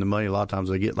going to spend the money. A lot of times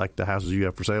they get like the houses you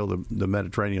have for sale, the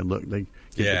Mediterranean look. They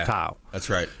get the tile. That's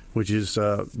right. Which is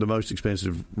the most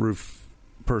expensive roof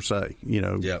per se.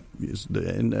 Yep.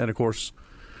 And of course,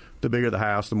 the bigger the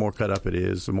house, the more cut up it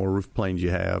is, the more roof planes you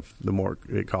have, the more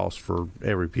it costs for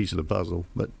every piece of the puzzle.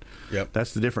 But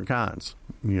that's the different kinds.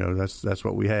 That's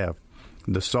what we have.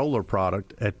 The solar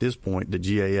product at this point that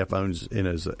GAF owns in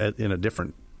a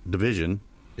different division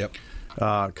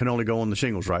can only go on the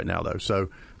shingles right now, though. So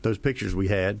those pictures we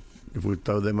had, if we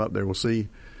throw them up there, we'll see.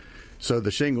 So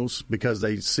the shingles, because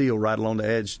they seal right along the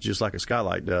edge just like a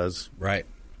skylight does. Right.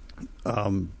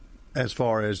 As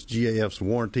far as GAF's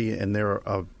warranty and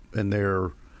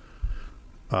their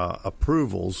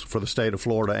approvals for the state of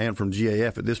Florida and from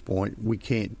GAF at this point, we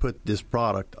can't put this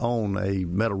product on a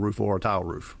metal roof or a tile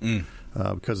roof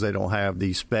because they don't have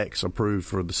the specs approved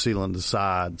for the sealing the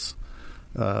sides,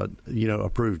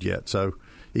 approved yet. So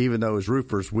even though as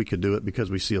roofers we could do it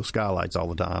because we seal skylights all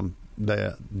the time,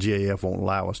 the GAF won't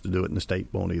allow us to do it, and the state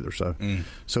won't either. So,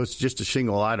 so it's just a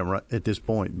shingle item right at this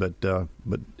point. But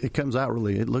it comes out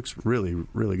it looks really,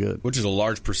 really good. Which is a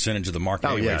large percentage of the market.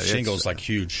 Oh, anyway. yeah, Shingles like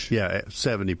huge. Yeah,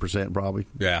 70% probably.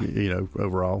 Yeah,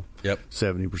 overall. Yep,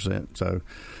 70%. So,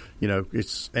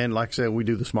 and like I said, we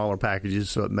do the smaller packages,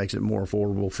 so it makes it more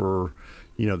affordable for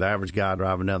the average guy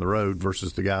driving down the road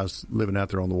versus the guys living out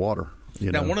there on the water.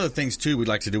 Now, one of the things, too, we'd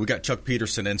like to do, we got Chuck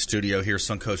Peterson in studio here,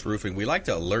 Suncoast Roofing. We like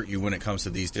to alert you when it comes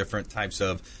to these different types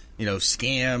of,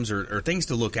 scams or things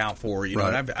to look out for.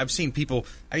 Right. And I've seen people,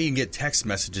 I even get text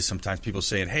messages sometimes, people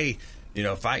saying, hey,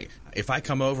 if I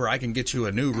come over, I can get you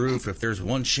a new roof. If there's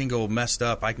one shingle messed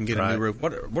up, I can get a new roof.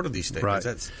 What are these things?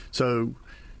 Right. So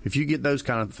if you get those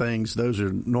kind of things, those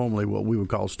are normally what we would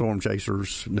call storm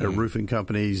chasers. They're roofing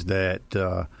companies that,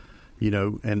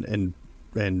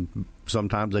 and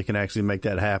sometimes they can actually make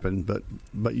that happen,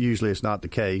 but usually it's not the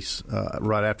case.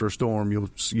 Right after a storm,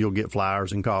 you'll get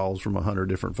flyers and calls from 100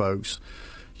 different folks.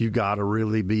 You got to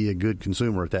really be a good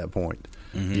consumer at that point.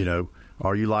 Mm-hmm.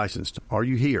 Are you licensed? Are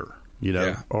you here?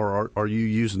 Or are you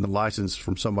using the license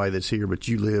from somebody that's here, but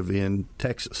you live in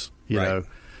Texas?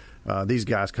 These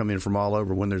guys come in from all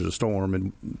over when there's a storm,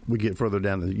 and we get further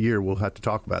down the year, we'll have to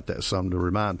talk about that some to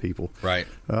remind people. Right.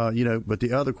 But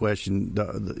the other question,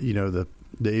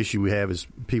 the issue we have is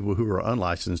people who are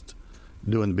unlicensed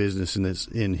doing business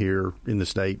in here in the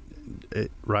state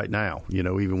right now.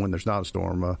 Even when there's not a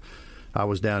storm. I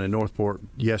was down in Northport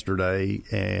yesterday,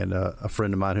 and a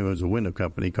friend of mine who owns a window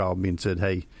company called me and said,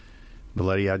 "Hey, the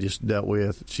lady I just dealt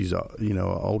with, she's an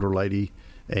older lady,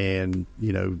 and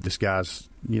this guy's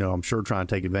I'm sure trying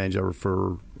to take advantage of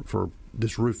her for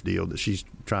this roof deal that she's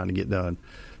trying to get done."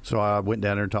 So I went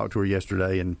down there and talked to her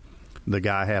yesterday, and the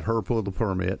guy had her pull the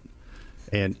permit.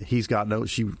 And he's got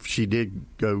she did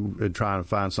go and try and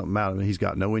find something out of him. He's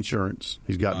got no insurance.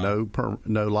 He's got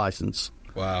no license.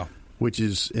 Wow. Which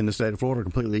is in the state of Florida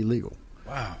completely illegal.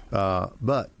 Wow.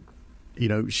 But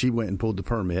she went and pulled the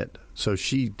permit, so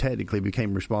she technically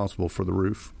became responsible for the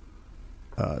roof.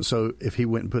 So if he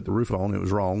went and put the roof on, it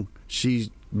was wrong.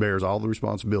 She bears all the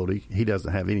responsibility. He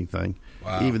doesn't have anything.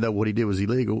 Wow. Even though what he did was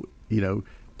illegal,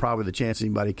 probably the chance of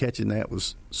anybody catching that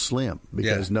was slim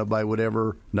because nobody would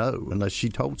ever know unless she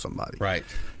told somebody. Right.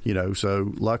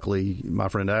 So luckily my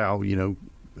friend Al,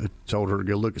 told her to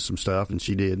go look at some stuff, and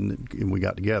she did, and we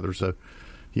got together. So,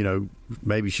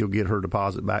 maybe she'll get her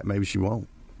deposit back, maybe she won't.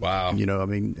 Wow.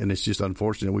 And it's just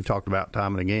unfortunate. We've talked about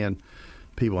time and again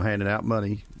people handing out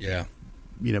money. Yeah.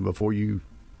 Before you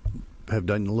have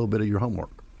done a little bit of your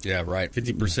homework. Yeah, right.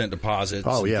 50% deposits.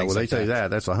 Oh, yeah. Well, they like say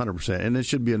that's 100%. And it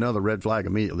should be another red flag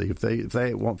immediately. If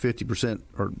they want 50%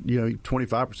 or,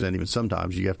 25% even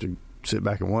sometimes, you have to sit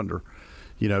back and wonder.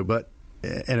 But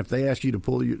if they ask you to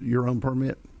pull your own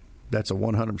permit, that's a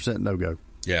 100% no-go.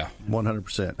 Yeah.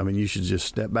 100%. I mean, you should just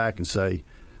step back and say,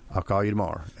 I'll call you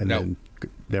tomorrow, and then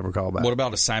never call back. What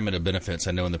about assignment of benefits?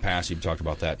 I know in the past you've talked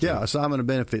about that too. Yeah, assignment of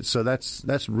benefits. So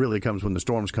that's really comes when the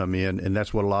storms come in, and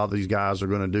that's what a lot of these guys are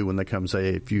going to do when they come and say,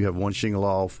 if you have one shingle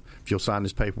off, if you'll sign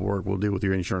this paperwork, we'll deal with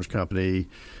your insurance company,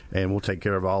 and we'll take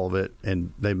care of all of it.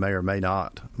 And they may or may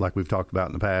not, like we've talked about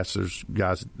in the past. There's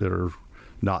guys that are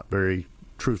not very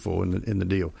truthful in the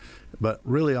deal. But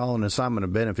really all an assignment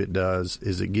of benefit does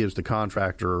is it gives the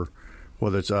contractor,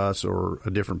 whether it's us or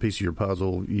a different piece of your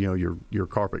puzzle, your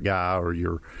carpet guy or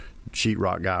your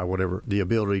sheetrock guy or whatever, the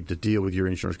ability to deal with your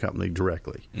insurance company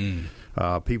directly.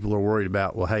 People are worried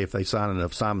about, well, hey, if they sign an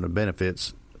assignment of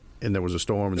benefits and there was a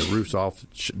storm and the roof's off,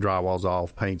 drywall's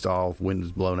off, paint's off, wind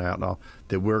is blown out and all,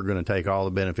 that we're going to take all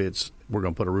the benefits, we're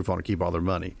going to put a roof on and keep all their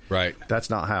money. Right. That's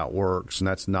not how it works, and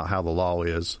that's not how the law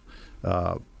is.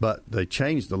 But they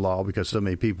changed the law because so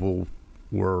many people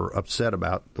were upset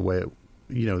about the way it,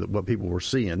 what people were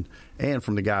seeing, and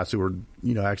from the guys who were,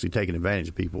 actually taking advantage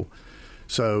of people.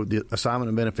 So the assignment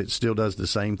of benefits still does the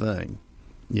same thing.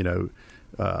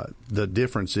 The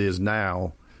difference is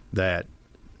now that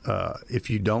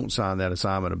if you don't sign that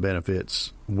assignment of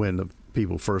benefits when the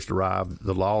people first arrive,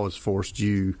 the law has forced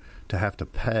you to have to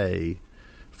pay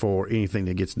for anything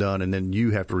that gets done, and then you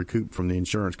have to recoup from the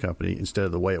insurance company instead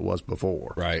of the way it was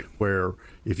before. Right. Where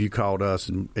if you called us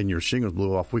and your shingles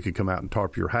blew off, we could come out and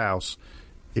tarp your house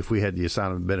if we had the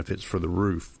assignment of benefits for the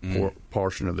roof or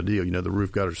portion of the deal. The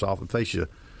roof, gutter, soffit, fascia,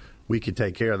 we could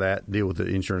take care of that, deal with the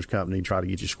insurance company, try to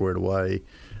get you squared away,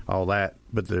 all that.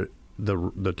 But the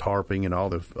tarping and all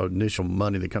the initial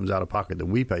money that comes out of pocket that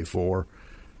we pay for,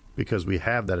 because we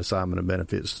have that assignment of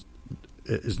benefits,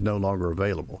 is no longer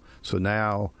available. So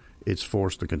now it's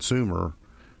forced the consumer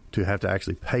to have to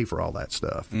actually pay for all that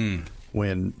stuff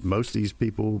when most of these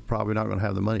people probably not going to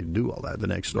have the money to do all that the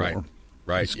next storm.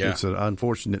 Right. It's an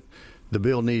unfortunate. The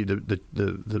bill needed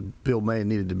the bill may have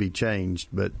needed to be changed,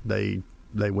 but they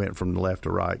went from the left to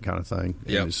right kind of thing.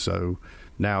 Yep. So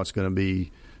now it's going to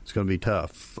be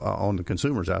tough on the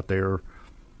consumers out there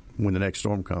when the next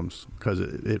storm comes, because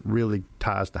it really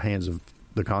ties the hands of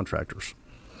the contractors.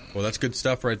 Well, that's good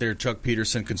stuff right there. Chuck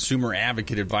Peterson, consumer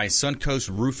advocate advice, Suncoast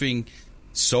Roofing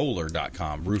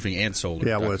Solar.com, roofing and solar.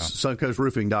 Yeah, well, it's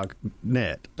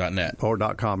suncoastroofing.net. .net. Or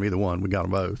 .com, either one. We got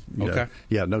them both. Okay.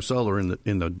 Yeah, no solar in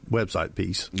the website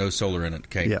piece. No solar in it.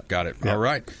 Okay, yep. Got it. Yep. All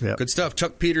right. Yep. Good stuff.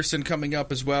 Chuck Peterson coming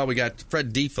up as well. We got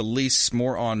Fred DeFelice,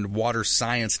 more on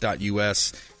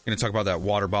waterscience.us. Going to talk about that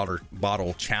water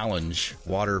bottle challenge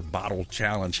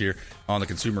here on the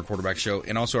Consumer Quarterback Show.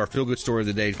 And also our feel-good story of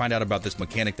the day. Find out about this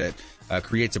mechanic that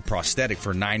creates a prosthetic for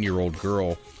a 9-year-old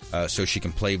girl so she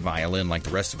can play violin like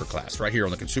the rest of her class. Right here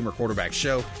on the Consumer Quarterback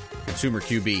Show,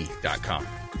 ConsumerQB.com.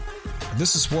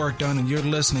 This is Warwick Dunn, and you're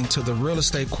listening to the Real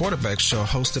Estate Quarterback Show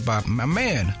hosted by my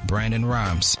man, Brandon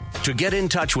Rhymes. To get in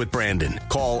touch with Brandon,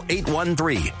 call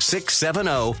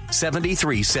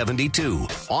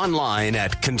 813-670-7372. Online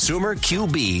at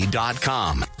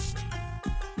ConsumerQB.com.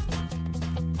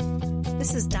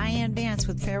 This is Diane Vance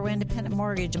with Fairway Independent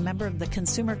Mortgage, a member of the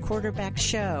Consumer Quarterback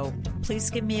Show. Please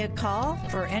give me a call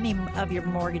for any of your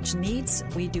mortgage needs.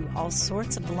 We do all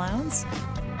sorts of loans.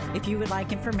 If you would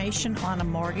like information on a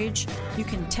mortgage, you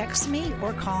can text me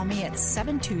or call me at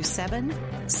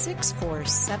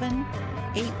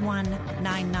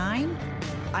 727-647-8199.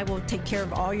 I will take care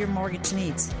of all your mortgage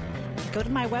needs. Go to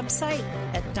my website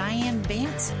at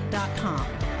dianevance.com.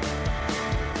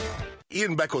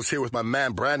 Ian Beckles here with my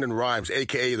man, Brandon Rhymes,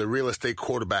 a.k.a. the Real Estate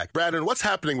Quarterback. Brandon, what's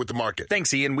happening with the market?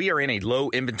 Thanks, Ian. We are in a low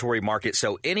inventory market,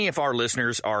 so any of our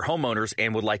listeners are homeowners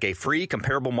and would like a free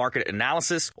comparable market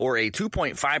analysis or a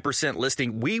 2.5%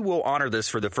 listing, we will honor this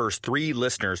for the first 3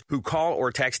 listeners who call or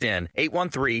text in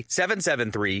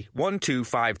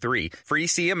 813-773-1253. Free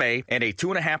CMA and a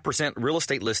 2.5% real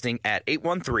estate listing at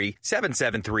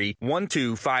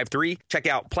 813-773-1253. Check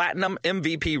out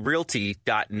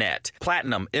PlatinumMVPRealty.net.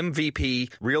 PlatinumMVPRealty.net.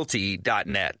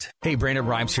 Hey, Brandon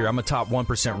Rhymes here. I'm a top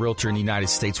 1% realtor in the United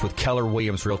States with Keller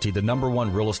Williams Realty, the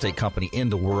 #1 real estate company in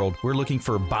the world. We're looking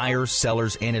for buyers,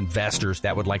 sellers, and investors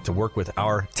that would like to work with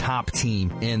our top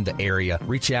team in the area.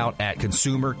 Reach out at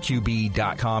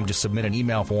ConsumerQB.com. Just submit an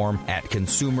email form at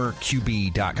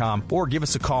ConsumerQB.com or give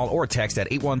us a call or a text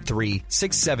at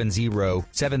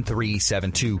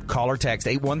 813-670-7372. Call or text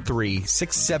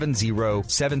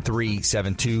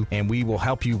 813-670-7372, and we will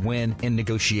help you win in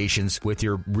negotiations with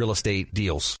your real estate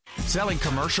deals. Selling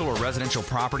commercial or residential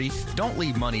property? Don't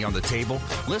leave money on the table.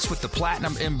 List with the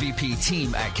Platinum MVP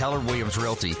team at Keller Williams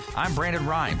Realty. I'm Brandon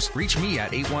Rhymes. Reach me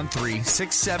at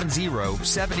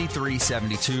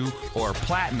 813-670-7372 or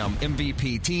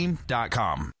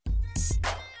PlatinumMVPteam.com.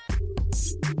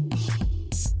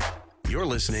 You're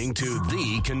listening to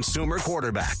the consumer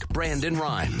quarterback, Brandon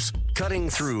Rhymes, cutting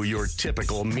through your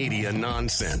typical media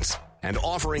nonsense and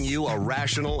offering you a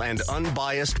rational and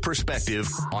unbiased perspective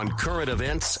on current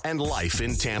events and life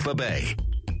in Tampa Bay.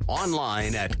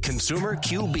 Online at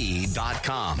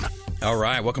consumerqb.com. All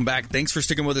right, welcome back. Thanks for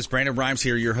sticking with us. Brandon Rhymes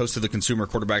here, your host of the Consumer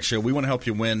Quarterback Show. We want to help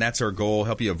you win. That's our goal,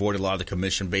 help you avoid a lot of the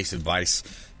commission-based advice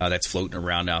that's floating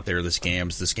around out there, the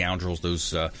scams, the scoundrels,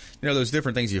 those those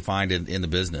different things you find in the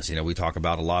business. We talk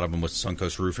about a lot of them with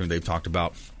Suncoast Roofing. They've talked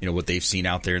about, what they've seen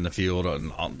out there in the field,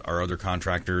 and our other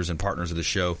contractors and partners of the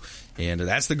show. And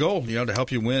that's the goal, to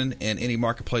help you win in any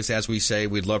marketplace. As we say,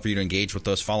 we'd love for you to engage with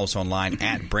us. Follow us online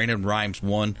at Brandon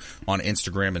Rhymes1 on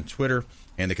Instagram and Twitter,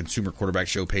 and the Consumer Quarterback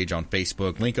Show page on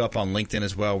Facebook. Link up on LinkedIn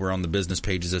as well. We're on the business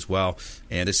pages as well.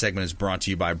 And this segment is brought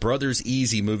to you by Brothers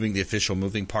Easy Moving, the official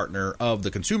moving partner of the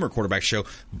Consumer Quarterback Show.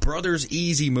 Brothers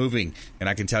Easy Moving. And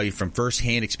I can tell you from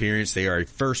firsthand experience, they are a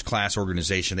first-class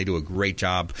organization. They do a great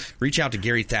job. Reach out to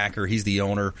Gary Thacker. He's the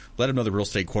owner. Let him know the Real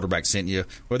Estate Quarterback sent you.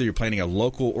 Whether you're planning a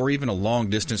local or even a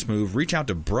long-distance move, reach out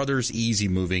to Brothers Easy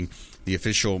Moving, the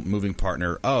official moving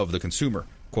partner of the Consumer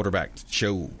Quarterback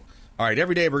Show. All right,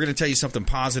 every day we're going to tell you something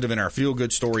positive in our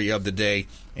feel-good story of the day,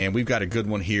 and we've got a good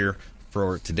one here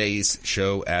for today's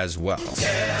show as well.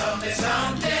 Tell me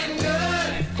something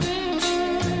good.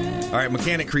 All right,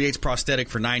 mechanic creates prosthetic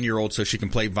for 9-year-old so she can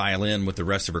play violin with the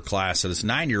rest of her class. So this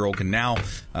 9-year-old can now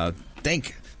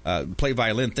play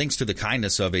violin thanks to the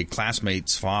kindness of a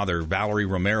classmate's father. Valerie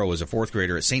Romero is a 4th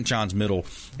grader at St. John's Middle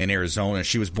in Arizona.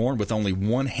 She was born with only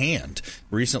one hand.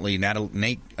 Recently,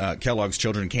 Nate Kellogg's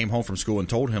children came home from school and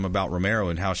told him about Romero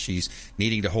and how she's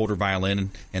needing to hold her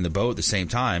violin and the bow at the same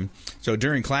time. So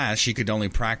during class, she could only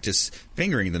practice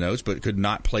fingering the notes, but could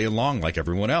not play along like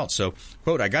everyone else. So,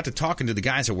 quote, I got to talking to the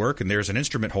guys at work, and there's an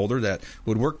instrument holder that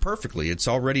would work perfectly. It's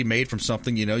already made from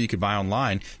something you could buy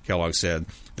online, Kellogg said.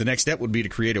 The next step would be to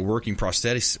create a working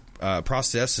prosthesis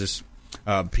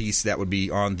piece that would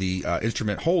be on the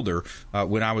instrument holder.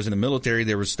 When I was in the military,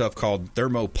 there was stuff called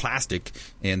thermoplastic,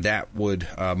 and that would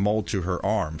mold to her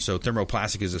arm. So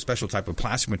thermoplastic is a special type of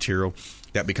plastic material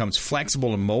that becomes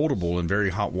flexible and moldable in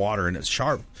very hot water, and it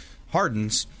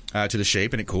hardens to the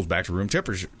shape, and it cools back to room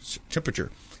temperature.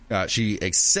 She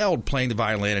excelled playing the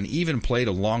violin and even played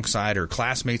alongside her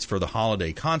classmates for the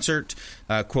holiday concert.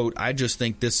 Quote, I just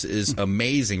think this is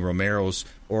amazing, Romero's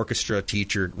orchestra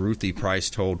teacher, Ruthie Price,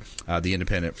 told The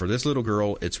Independent. For this little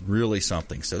girl, it's really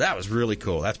something. So that was really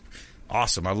cool. That's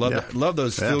awesome. I love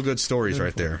those feel-good stories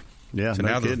right there. Yeah, so no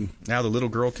now kidding. Now the little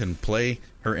girl can play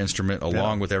her instrument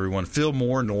along with everyone, feel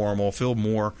more normal, feel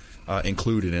more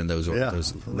included in those. Yeah,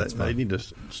 they need to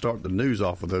start the news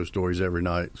off with those stories every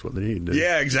night. That's what they need to do.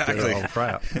 Yeah, exactly. All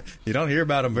crap. You don't hear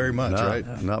about them very much, right?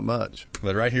 Not much.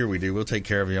 But right here we do. We'll take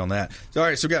care of you on that. So, all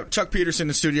right, so we got Chuck Peterson in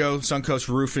the studio, Suncoast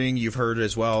Roofing. You've heard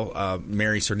as well,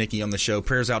 Mary Cernicki on the show.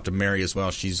 Prayers out to Mary as well.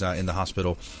 She's in the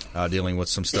hospital dealing with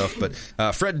some stuff. But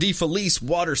Fred DeFelice,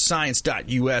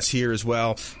 waterscience.us here as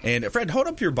well. And Fred, hold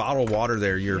up your bottle of water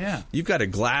there. You've got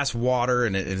a glass water,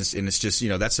 and it's just,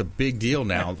 that's a big deal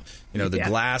now. The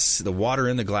glass, the water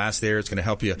in the glass there, it's going to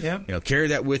help you, carry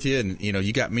that with you. And,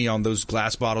 you got me on those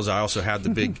glass bottles. I also have the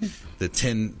big, the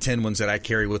tin ones that I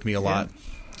carry with me a lot.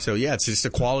 So, it's just a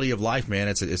quality of life, man.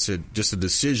 It's just a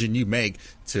decision you make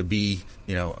to be,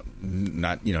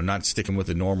 not sticking with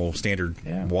the normal standard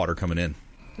water coming in.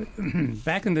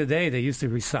 Back in the day, they used to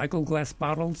recycle glass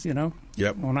bottles,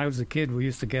 Yep. When I was a kid, we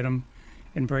used to get them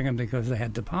and bring them because they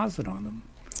had deposit on them.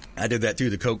 I did that too,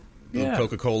 the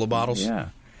Coca-Cola bottles. Yeah.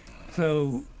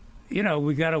 So,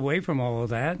 we got away from all of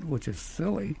that, which is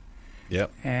silly.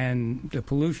 Yep. And the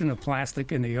pollution of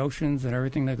plastic in the oceans and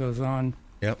everything that goes on.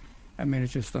 Yep. I mean,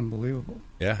 it's just unbelievable.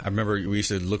 Yeah, I remember we used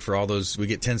to look for all those. We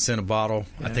get 10 cents a bottle.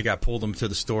 Yeah. I think I pulled them to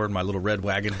the store in my little red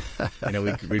wagon.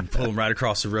 We'd pull them right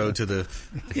across the road to the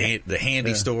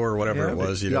handy store or whatever it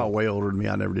was. Y'all way older than me.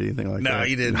 I never did anything like that. No,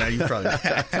 you didn't. No, you probably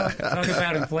Talk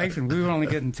about inflation. We were only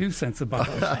getting 2 cents a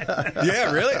bottle.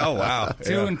 Yeah, really? Oh, wow.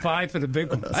 2 and 5 for the big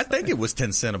ones. I think it was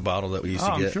 10 cents a bottle that we used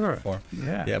to get. I'm sure. For.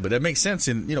 Yeah, but that makes sense.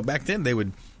 And, back then they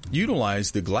would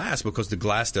utilize the glass because the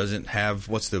glass doesn't have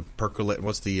what's the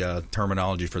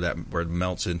terminology for that, where it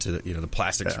melts into the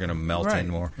plastics are going to melt in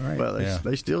more. Right. Well,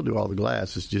 they still do all the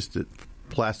glass. It's just that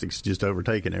plastic's just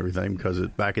overtaken everything because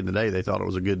back in the day they thought it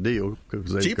was a good deal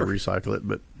because they could recycle it.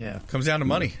 But comes down to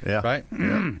money. Right?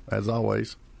 Yeah, as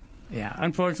always. Yeah,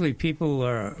 unfortunately, people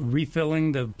are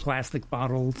refilling the plastic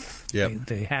bottles. Yep.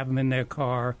 They have them in their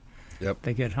car. Yep.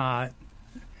 They get hot.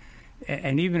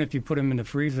 And even if you put them in the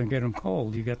freezer and get them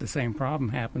cold, you got the same problem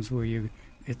happens where you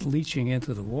it's leaching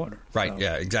into the water. Right,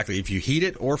 yeah, exactly. If you heat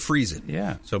it or freeze it.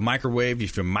 Yeah. So microwave,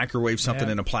 if you microwave something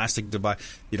in a plastic device,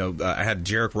 I had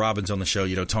Jarek Robbins on the show.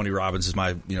 Tony Robbins is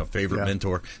my, favorite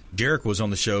mentor. Jarek was on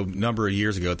the show a number of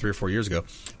years ago, 3 or 4 years ago.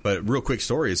 But real quick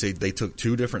story is they took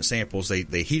 2 different samples.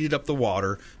 They heated up the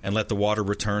water and let the water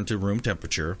return to room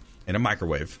temperature in a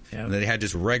microwave. Yeah. And then they had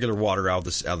just regular water out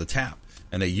of the tap.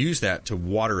 And they used that to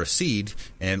water a seed,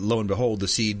 and lo and behold, the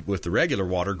seed with the regular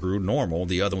water grew normal.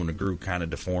 The other one grew kind of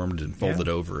deformed and folded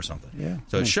over or something. Yeah.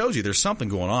 So it shows you there's something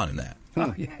going on in that.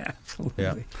 Oh, yeah,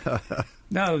 absolutely. Yeah.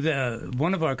 No,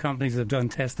 one of our companies have done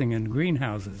testing in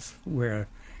greenhouses where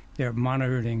they're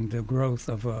monitoring the growth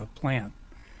of a plant,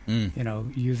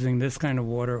 using this kind of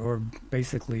water or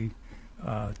basically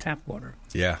tap water.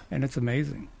 Yeah. And it's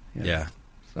amazing. Yeah.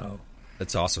 So...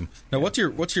 That's awesome. Now, what's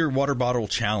your water bottle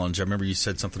challenge? I remember you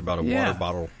said something about a water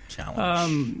bottle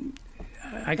challenge.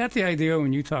 I got the idea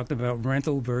when you talked about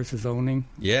rental versus owning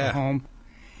a home.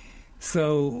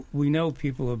 So we know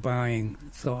people are buying.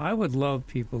 So I would love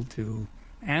people to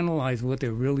analyze what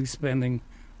they're really spending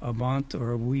a month or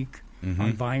a week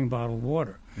on buying bottled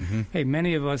water. Mm-hmm. Hey,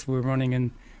 many of us we're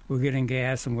getting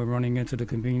gas and we're running into the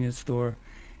convenience store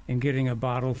and getting a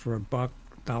bottle for $1.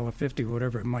 $1.50,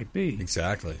 whatever it might be.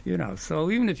 Exactly. So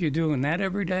even if you're doing that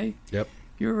every day,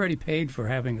 you're already paid for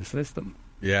having a system.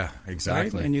 Yeah,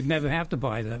 exactly. Right? And you'd never have to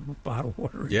buy that bottled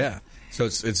water. Yeah. So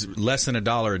it's less than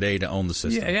 $1 a day to own the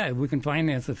system. Yeah, we can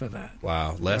finance it for that.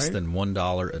 Wow, less than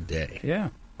 $1 a day. Yeah.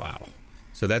 Wow.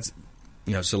 So that's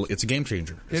so it's a game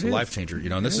changer. It's a life changer.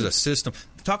 And this is a system.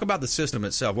 Talk about the system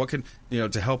itself. What can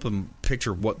to help them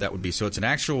picture what that would be. So it's an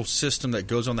actual system that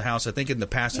goes on the house. I think in the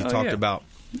past you talked about.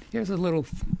 Here's a little.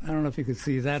 I don't know if you could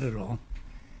see that at all.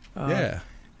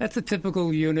 That's a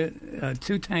typical unit.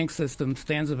 2-tank system,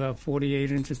 stands about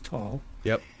 48 inches tall.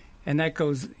 Yep. And that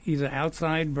goes either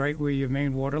outside, right where your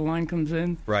main water line comes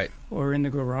in, right, or in the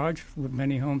garage.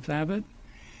 Many homes have it.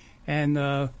 And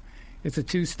it's a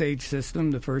 2-stage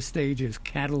system. The first stage is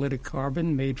catalytic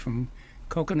carbon made from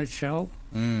coconut shell.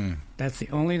 That's the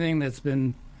only thing that's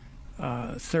been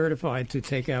certified to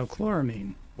take out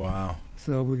chloramine. Wow.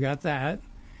 So we got that.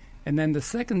 And then the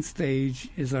second stage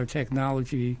is our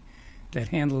technology that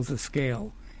handles the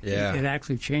scale. Yeah. It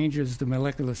actually changes the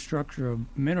molecular structure of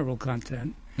mineral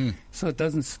content so it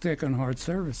doesn't stick on hard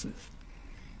surfaces.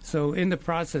 So in the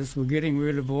process, we're getting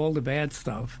rid of all the bad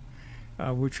stuff.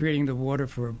 We're treating the water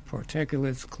for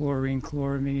particulates, chlorine,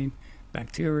 chloramine,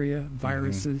 bacteria,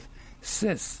 viruses,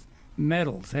 cysts,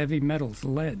 metals, heavy metals,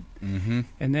 lead. And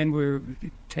then we're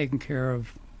taking care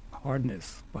of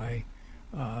hardness by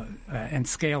and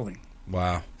scaling.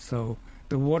 Wow. So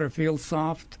the water feels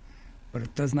soft, but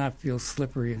it does not feel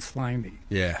slippery and slimy.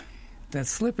 Yeah. That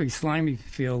slippery, slimy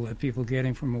feel that people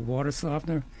getting from a water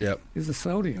softener is the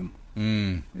sodium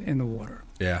in the water.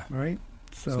 Yeah. Right?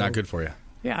 So it's not good for you.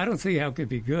 Yeah, I don't see how it could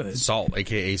be good. Salt,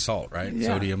 a.k.a. salt, right? Yeah.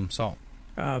 Sodium, salt.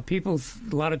 A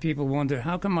lot of people wonder,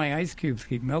 how come my ice cubes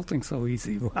keep melting so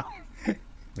easy? Well,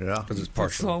 because it's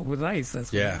partial. Salt with ice,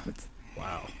 that's what happens.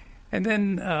 Wow. And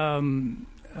then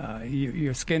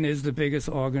your skin is the biggest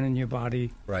organ in your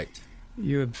body. Right.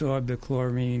 You absorb the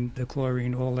chlorine,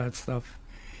 all that stuff.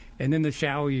 And in the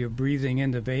shower, you're breathing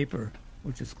in the vapor,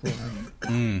 which is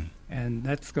chlorine. And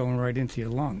that's going right into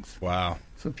your lungs. Wow.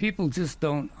 So people just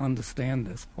don't understand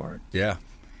this part. Yeah.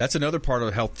 That's another part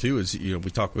of health, too, is, we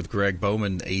talked with Greg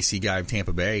Bowman, the AC guy of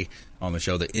Tampa Bay, on the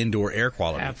show, the indoor air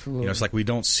quality. Absolutely. It's like we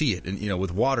don't see it. And,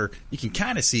 with water, you can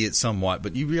kind of see it somewhat,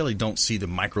 but you really don't see the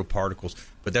microparticles.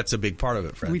 But that's a big part of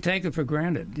it, Fred. We take it for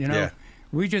granted, Yeah.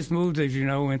 We just moved, as you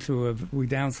know, we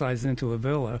downsized into a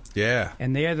villa. Yeah.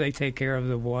 And there they take care of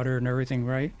the water and everything,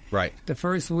 right? Right. The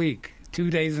first week,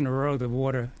 2 days in a row, the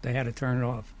water, they had to turn it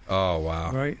off. Oh,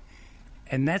 wow. Right?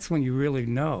 And that's when you really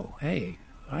know, hey,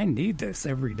 I need this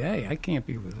every day. I can't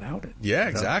be without it. Yeah,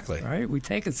 exactly. Right? We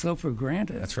take it so for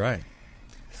granted. That's right.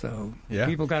 So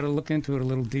people got to look into it a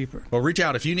little deeper. Well, reach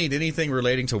out. If you need anything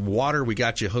relating to water, we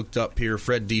got you hooked up here.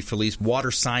 Fred D. Felice,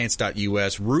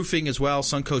 waterscience.us. Roofing as well.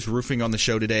 Suncoast Roofing on the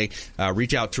show today.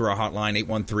 Reach out to our hotline,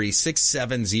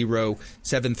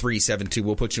 813-670-7372.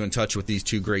 We'll put you in touch with these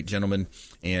two great gentlemen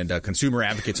and consumer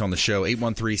advocates on the show,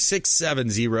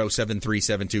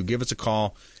 813-670-7372. Give us a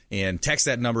call and text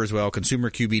that number as well,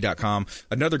 consumerqb.com.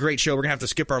 Another great show. We're going to have to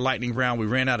skip our lightning round. We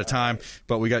ran out of time,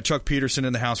 but we got Chuck Peterson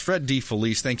in the house. Fred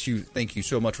DeFelice, thank you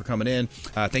so much for coming in.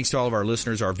 Thanks to all of our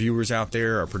listeners, our viewers out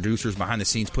there, our producers behind the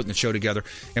scenes putting the show together.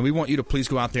 And we want you to please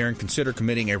go out there and consider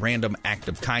committing a random act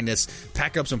of kindness.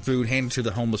 Pack up some food, hand it to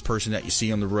the homeless person that you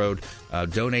see on the road.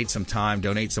 Donate some time,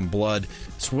 donate some blood,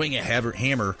 swing a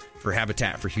hammer for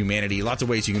Habitat for Humanity. Lots of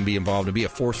ways you can be involved and be a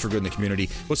force for good in the community.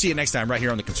 We'll see you next time right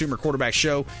here on the Consumer Quarterback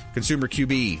Show,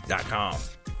 consumerqb.com.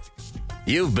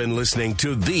 You've been listening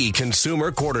to The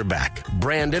Consumer Quarterback,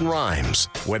 Brandon Rhymes.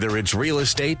 Whether it's real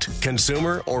estate,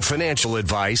 consumer, or financial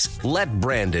advice, let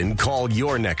Brandon call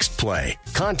your next play.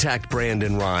 Contact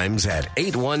Brandon Rhymes at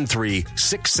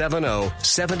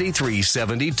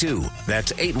 813-670-7372.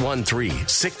 That's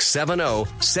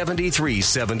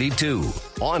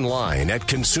 813-670-7372. Online at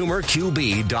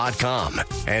consumerqb.com.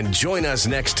 And join us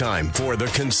next time for The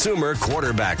Consumer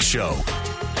Quarterback Show.